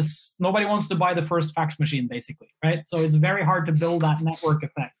wants this. Nobody wants to buy the first fax machine, basically, right? So it's very hard to build that network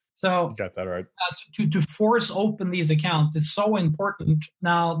effect. So you got that right. To force open these accounts is so important.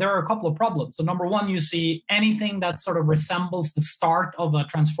 Now, there are a couple of problems. So number one, you see anything that sort of resembles the start of a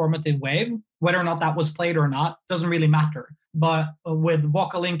transformative wave, whether or not that was played or not, doesn't really matter. but with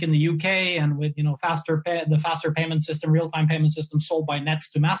Vocalink in the UK and with the faster payment system, real-time payment system sold by Nets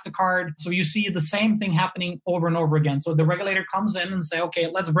to MasterCard. So you see the same thing happening over and over again. So the regulator comes in and say, okay,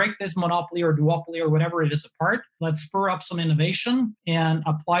 let's break this monopoly or duopoly or whatever it is apart. Let's spur up some innovation and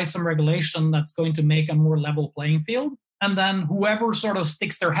apply some regulation that's going to make a more level playing field. And then whoever sort of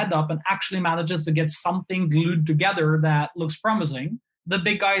sticks their head up and actually manages to get something glued together that looks promising, the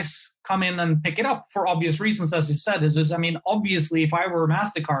big guys come in and pick it up for obvious reasons, as you said. Obviously, if I were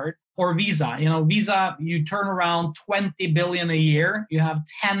MasterCard or Visa, Visa, you turn around 20 billion a year, you have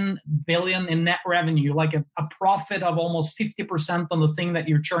 10 billion in net revenue, like a profit of almost 50% on the thing that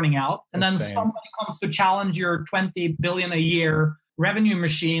you're churning out. And then somebody comes to challenge your 20 billion a year revenue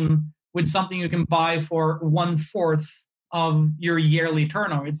machine with something you can buy for 1/4 of your yearly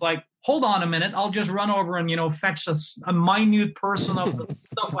turnover. It's like, hold on a minute, I'll just run over and fetch a minute person of the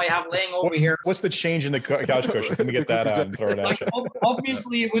stuff I have laying over here. What's the change in the couch cushions? Let me get that out and throw it at you.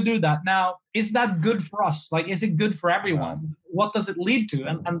 Obviously, it would do that. Now, is that good for us? Like, is it good for everyone? What does it lead to?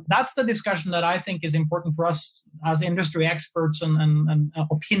 And that's the discussion that I think is important for us as industry experts and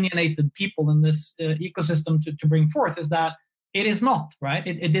opinionated people in this ecosystem to bring forth, is that it is not, right?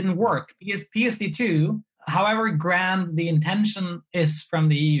 It didn't work. Because PSD2, however grand the intention is from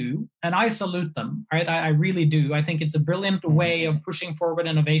the EU, and I salute them, right? I really do. I think it's a brilliant way of pushing forward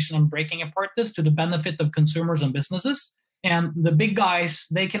innovation and breaking apart this to the benefit of consumers and businesses. And the big guys,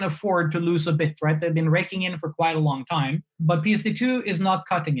 they can afford to lose a bit, right? They've been raking in for quite a long time. But PSD2 is not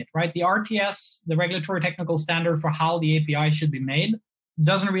cutting it, right? The RTS, the regulatory technical standard for how the API should be made,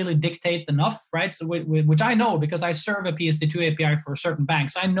 doesn't really dictate enough, right? So which I know because I serve a PSD2 API for certain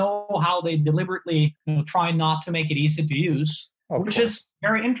banks. I know how they deliberately try not to make it easy to use, which is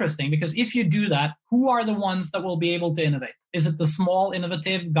very interesting because if you do that, who are the ones that will be able to innovate? Is it the small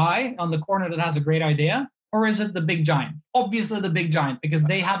innovative guy on the corner that has a great idea? Or is it the big giant? Obviously the big giant, because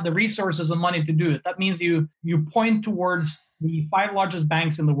they have the resources and money to do it. That means you point towards the 5 largest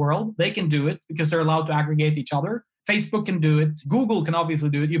banks in the world. They can do it because they're allowed to aggregate each other. Facebook can do it. Google can obviously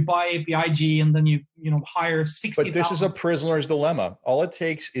do it. You buy API-G and then you hire 60,000. But this is a prisoner's dilemma. All it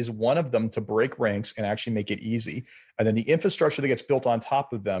takes is one of them to break ranks and actually make it easy. And then the infrastructure that gets built on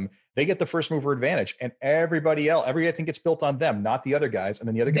top of them, they get the first mover advantage. And everybody else, everything gets built on them, not the other guys. And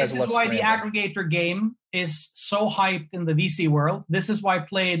then the other guys are less scrambled. This is why the aggregator game is so hyped in the VC world. This is why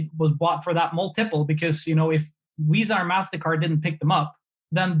Plaid was bought for that multiple, because if Visa or MasterCard didn't pick them up,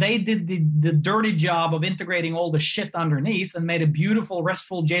 then they did the dirty job of integrating all the shit underneath and made a beautiful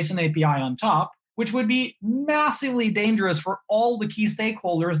RESTful JSON API on top, which would be massively dangerous for all the key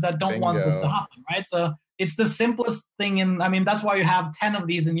stakeholders that don't want this to happen, right? So it's the simplest thing. That's why you have 10 of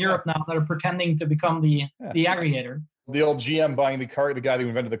these in Europe now that are pretending to become the aggregator. The old GM buying the car, the guy who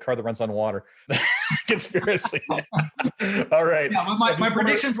invented the car that runs on water. Conspiracy. All right. Yeah, my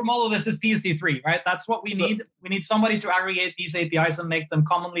prediction from all of this is PSD3, right? That's what we need. We need somebody to aggregate these APIs and make them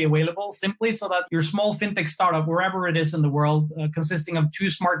commonly available, simply so that your small fintech startup, wherever it is in the world, consisting of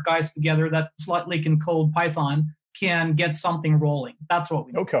 2 smart guys together that slightly can code Python, can get something rolling. That's what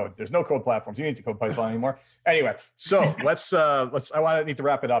we need. No code. There's no code platforms. You need to code Python anymore. Anyway, so I need to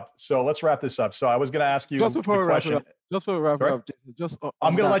wrap it up. So let's wrap this up. So I was going to ask you just before we wrap it up.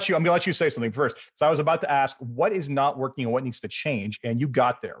 I'm going to let you say something first. So I was about to ask what is not working and what needs to change, and you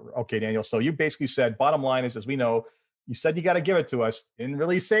got there. Okay, Daniel. So you basically said bottom line is, as we know, you said you got to give it to us. Didn't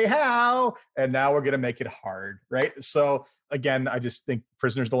really say how, and now we're going to make it hard, right? So again, I just think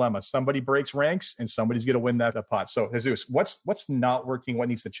prisoner's dilemma. Somebody breaks ranks, and somebody's going to win that pot. So Jesus, what's not working? What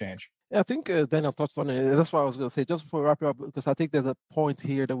needs to change? Yeah, I think Daniel touched on it. That's what I was going to say. Just before we wrap it up, because I think there's a point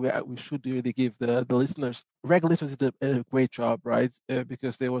here that we should really give the listeners. Regulators did a great job, right?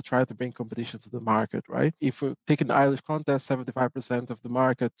 Because they were trying to bring competition to the market, right? If we take an Irish contest, 75% of the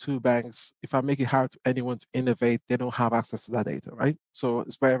market, 2 banks. If I make it hard for anyone to innovate, they don't have access to that data, right? So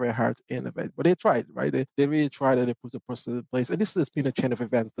it's very, very hard to innovate. But they tried, right? They really tried, and they put the process in place. And this has been a chain of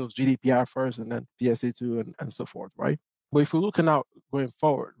events. There was GDPR first, and then PSD2, and so forth, right? But if we're looking out going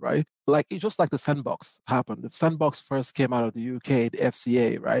forward, right? Just like the sandbox happened. The sandbox first came out of the UK, the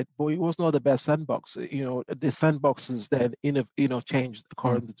FCA, right? But it was not the best sandbox. The sandboxes then, changed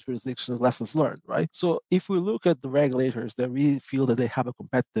according to jurisdiction lessons learned, right? So if we look at the regulators that really feel that they have a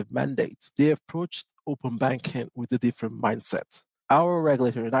competitive mandate, they approached open banking with a different mindset. Our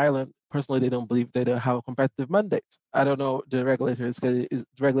regulator in Ireland, personally, they don't believe they don't have a competitive mandate. I don't know the regulator in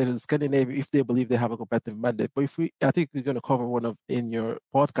Scandinavia if they believe they have a competitive mandate. But I think we're going to cover one in your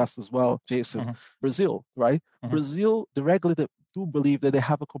podcast as well, Jason. Brazil, right? Brazil, the regulator do believe that they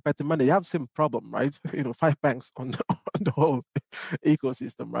have a competitive mandate. They have the same problem, right? 5 banks on the whole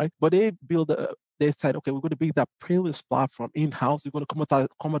ecosystem, right? But they said, okay, we're going to build that previous platform in-house. We're going to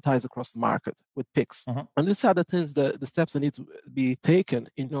commoditize across the market with picks. And these are the steps that need to be taken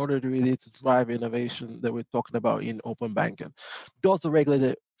in order to really to drive innovation that we're talking about in open banking. Does the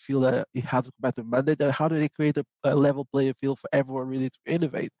regulator feel that it has a competitive mandate? How do they create a level playing field for everyone really to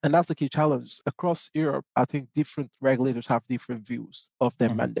innovate? And that's the key challenge. Across Europe, I think different regulators have different views of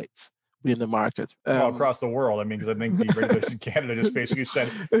their mandates within the market. Across the world, I mean, because I think the regulators in Canada just basically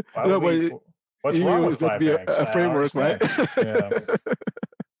said, what's wrong with 5 banks? A framework, right?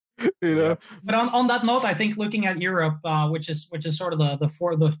 Yeah. But on that note, I think looking at Europe, which is sort of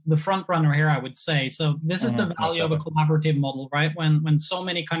the front runner here, I would say. So this is the value of a collaborative model, right? When so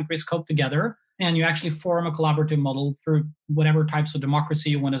many countries cope together and you actually form a collaborative model through whatever types of democracy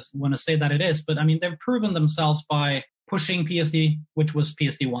you want to say that it is. But I mean, they've proven themselves by pushing PSD, which was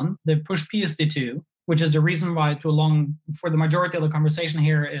PSD1. They've pushed PSD2, which is the reason why for the majority of the conversation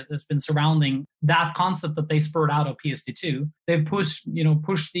here has been surrounding that concept that they spurred out of PSD2. They've pushed the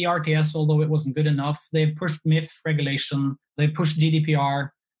RTS, although it wasn't good enough. They've pushed MIF regulation. They pushed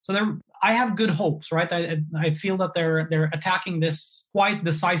GDPR. So I have good hopes, right? I feel that they're attacking this quite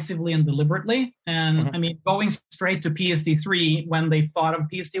decisively and deliberately. And I mean, going straight to PSD3 when they thought of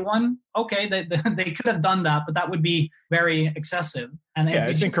PSD1, okay, they could have done that, but that would be very excessive. And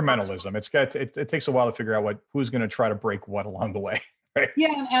it's incrementalism. It takes a while to figure out who's going to try to break what along the way. Right.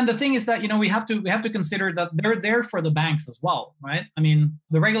 Yeah, and the thing is that we have to consider that they're there for the banks as well, right? I mean,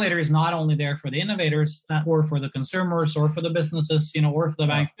 the regulator is not only there for the innovators or for the consumers or for the businesses, or for the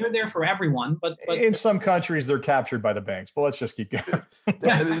banks. They're there for everyone. But in some countries, they're captured by the banks. But let's just keep going.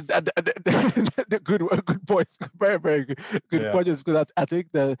 Good points. Very, very good points. Because I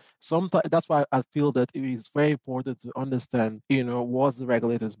think that sometimes that's why I feel that it is very important to understand, what's the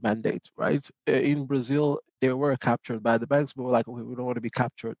regulator's mandate, right? In Brazil, they were captured by the banks, but we're like, okay, we don't want to be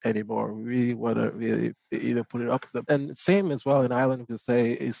captured anymore. We really want to really, put it up to them. And same as well in Ireland, we could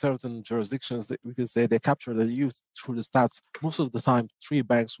say in certain jurisdictions that we could say they capture the youth through the stats. Most of the time, 3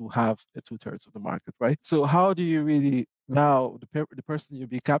 banks will have 2/3 of the market, right? So how do you really now the person you'll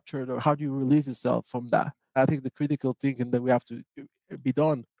be captured, or how do you release yourself from that? I think the critical thinking that we have to be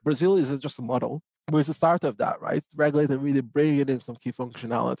done. Brazil is just a model. But it's the start of that, right? The regulator really bringing in some key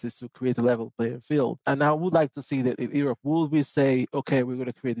functionalities to create a level playing field. And I would like to see that in Europe, will we say, okay, we're going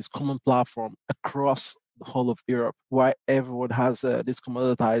to create this common platform across the whole of Europe where everyone has this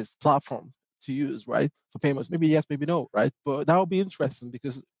commoditized platform to use, right? For payments. Maybe yes, maybe no, right? But that would be interesting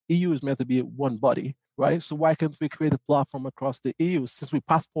because EU is meant to be one body, right? So why can't we create a platform across the EU since we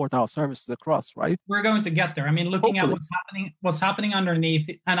passport our services across, right? We're going to get there. I mean, looking at what's happening underneath,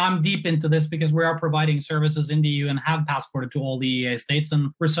 and I'm deep into this because we are providing services in the EU and have passported to all the EEA states,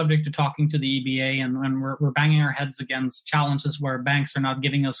 and we're subject to talking to the EBA, and we're banging our heads against challenges where banks are not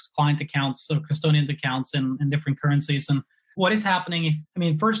giving us client accounts, so custodian accounts in different currencies. And what is happening?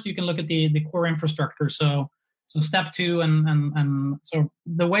 First you can look at the core infrastructure. So step 2, and so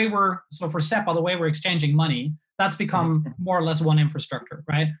for SEPA, the way we're exchanging money, that's become more or less one infrastructure,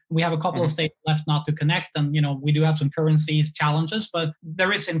 right? We have a couple of states left not to connect, and we do have some currencies challenges, but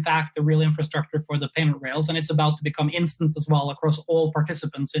there is in fact the real infrastructure for the payment rails, and it's about to become instant as well across all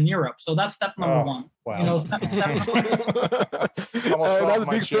participants in Europe. So that's step number 1. Wow. Step that's a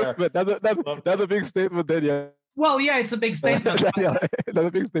big statement. That's a big statement, then, yeah. Well, yeah, it's a big statement. That's a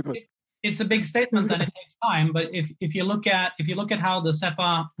big statement. It's a big statement and it takes time. But if you look at how the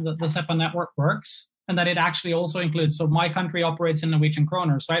SEPA network works, and that it actually also includes, so my country operates in Norwegian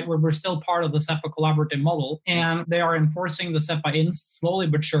kroners, right? We're still part of the SEPA collaborative model, and they are enforcing the SEPA INST slowly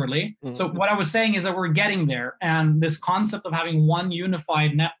but surely. So what I was saying is that we're getting there, and this concept of having one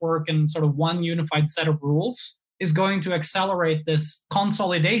unified network and sort of one unified set of rules is going to accelerate this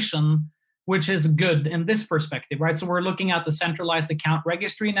consolidation, which is good in this perspective, right? So we're looking at the centralized account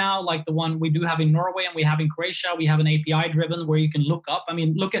registry now, like the one we do have in Norway and we have in Croatia. We have an API driven where you can look up.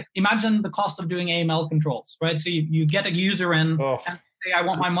 Imagine the cost of doing AML controls, right? So you get a user in and say, I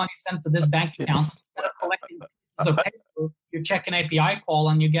want my money sent to this bank account. Instead of collecting pieces of paper, you check an API call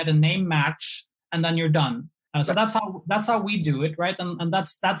and you get a name match, and then you're done. So that's how we do it, right? And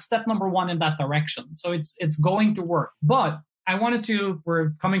that's step number 1 in that direction. So it's going to work. But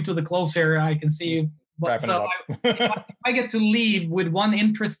we're coming to the close here, I can see. But so I get to leave with one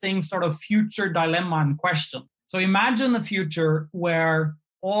interesting sort of future dilemma and question. So imagine a future where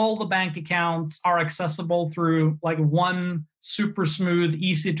all the bank accounts are accessible through like one super smooth,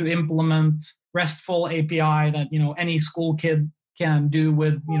 easy to implement RESTful API that, any school kid can do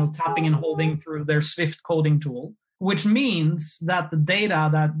with, tapping and holding through their Swift coding tool. which means that the data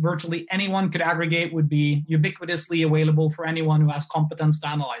that virtually anyone could aggregate would be ubiquitously available for anyone who has competence to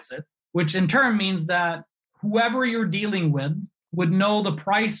analyze it, which in turn means that whoever you're dealing with would know the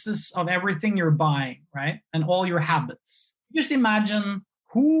prices of everything you're buying, right? And all your habits. Just imagine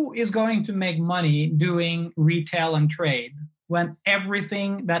who is going to make money doing retail and trade when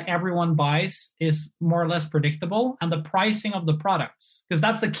everything that everyone buys is more or less predictable, and the pricing of the products, because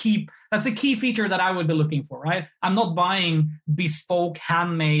that's the key feature that I would be looking for, right? I'm not buying bespoke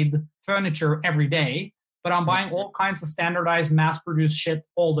handmade furniture every day, but I'm buying all kinds of standardized mass-produced shit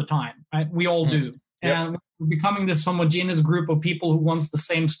all the time, right? We all do. Yep. And we're becoming this homogeneous group of people who wants the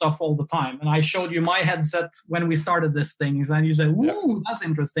same stuff all the time. And I showed you my headset when we started this thing, and you said, ooh, that's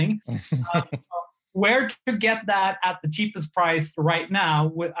interesting. So where to get that at the cheapest price right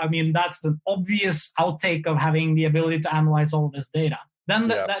now, I mean, that's an obvious outtake of having the ability to analyze all of this data. Then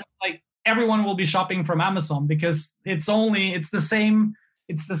that's like everyone will be shopping from Amazon, because it's the same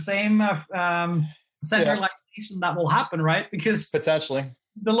centralization that will happen, right? Because potentially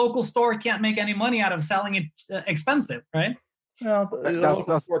the local store can't make any money out of selling it expensive, right? Well, the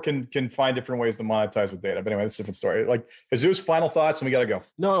local store can find different ways to monetize with data. But anyway, that's a different story. Like, Hesus, final thoughts, and we got to go.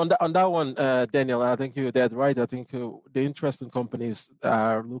 No, on that one, Daniel, I think you're dead right. I think the interesting companies that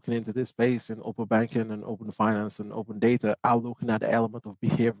are looking into this space in open banking and open finance and open data are looking at the element of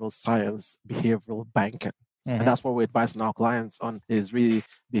behavioral science, behavioral banking. Mm-hmm. And that's what we're advising our clients on, is really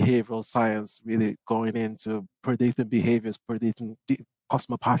behavioral science, really going into predicting behaviors, predicting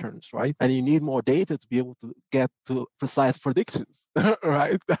customer patterns, right? And you need more data to be able to get to precise predictions,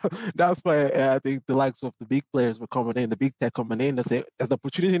 right? That's why I think the likes of the big players were coming in, the big tech coming in, they say, there's the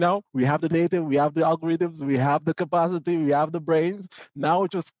opportunity now. We have the data, we have the algorithms, we have the capacity, we have the brains. Now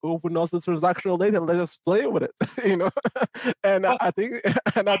just open us the transactional data and let us play with it, you know? And I think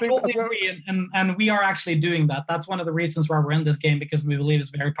totally agree. And we are actually doing that. That's one of the reasons why we're in this game, because we believe it's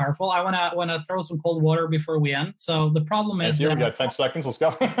very powerful. I want to throw some cold water before we end. So the problem is we got 10 seconds. Let's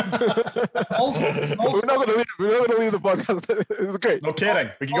go. We're not going to leave the podcast. It's great. No kidding.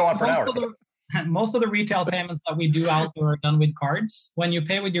 We can go on for an hour. Most of the retail payments that we do out there are done with cards. When you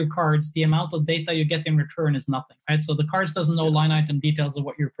pay with your cards, the amount of data you get in return is nothing, right? So the cards doesn't know line item details of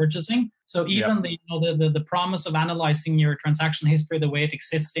what you're purchasing. So even the promise of analyzing your transaction history the way it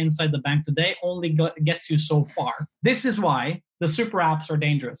exists inside the bank today only gets you so far. This is why the super apps are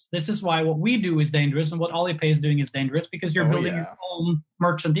dangerous. This is why what we do is dangerous, and what Alipay is doing is dangerous, because you're building your own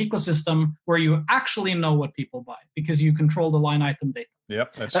merchant ecosystem where you actually know what people buy, because you control the line item data.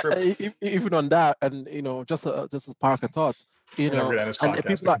 Yep, that's true. Even on that, and just a spark of thought, and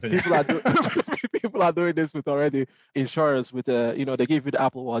people are doing this with already insurance with they give you the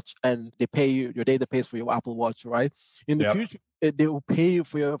Apple Watch and they pay you, your data pays for your Apple Watch, right? In the future, they will pay you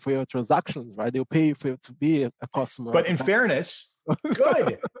for your transactions, right? They'll pay you to be a customer. But in fairness,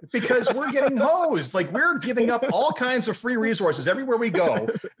 good, because we're getting hosed. Like, we're giving up all kinds of free resources everywhere we go,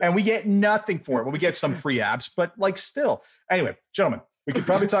 and we get nothing for it. Well, we get some free apps, but like still. Anyway, gentlemen, we could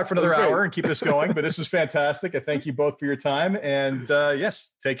probably talk for another hour and keep this going, but this is fantastic. I thank you both for your time, and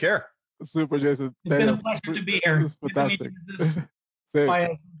yes, take care. Super, Jason. It's been a pleasure to be here. This is fantastic.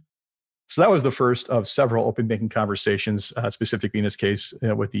 Bye. So that was the first of several open banking conversations, specifically in this case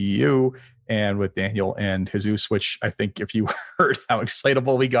with the EU and with Daniel and Hesus, which I think if you heard how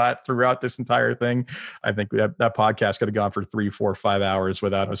excitable we got throughout this entire thing, I think that podcast could have gone for 3, 4, 5 hours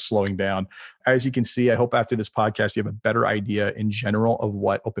without us slowing down. As you can see, I hope after this podcast, you have a better idea in general of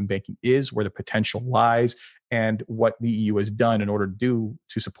what open banking is, where the potential lies, and what the EU has done in order to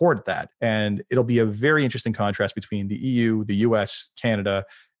support that. And it'll be a very interesting contrast between the EU, the US, Canada,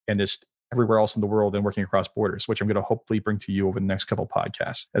 and just everywhere else in the world and working across borders, which I'm going to hopefully bring to you over the next couple of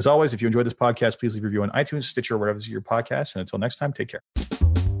podcasts. As always, if you enjoyed this podcast, please leave a review on iTunes, Stitcher, wherever this is your podcast. And until next time, take care.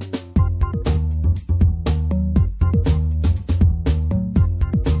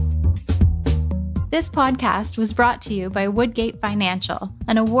 This podcast was brought to you by Woodgate Financial,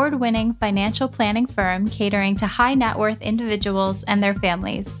 an award-winning financial planning firm catering to high net worth individuals and their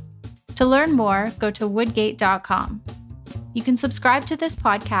families. To learn more, go to woodgate.com. You can subscribe to this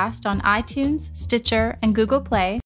podcast on iTunes, Stitcher, and Google Play,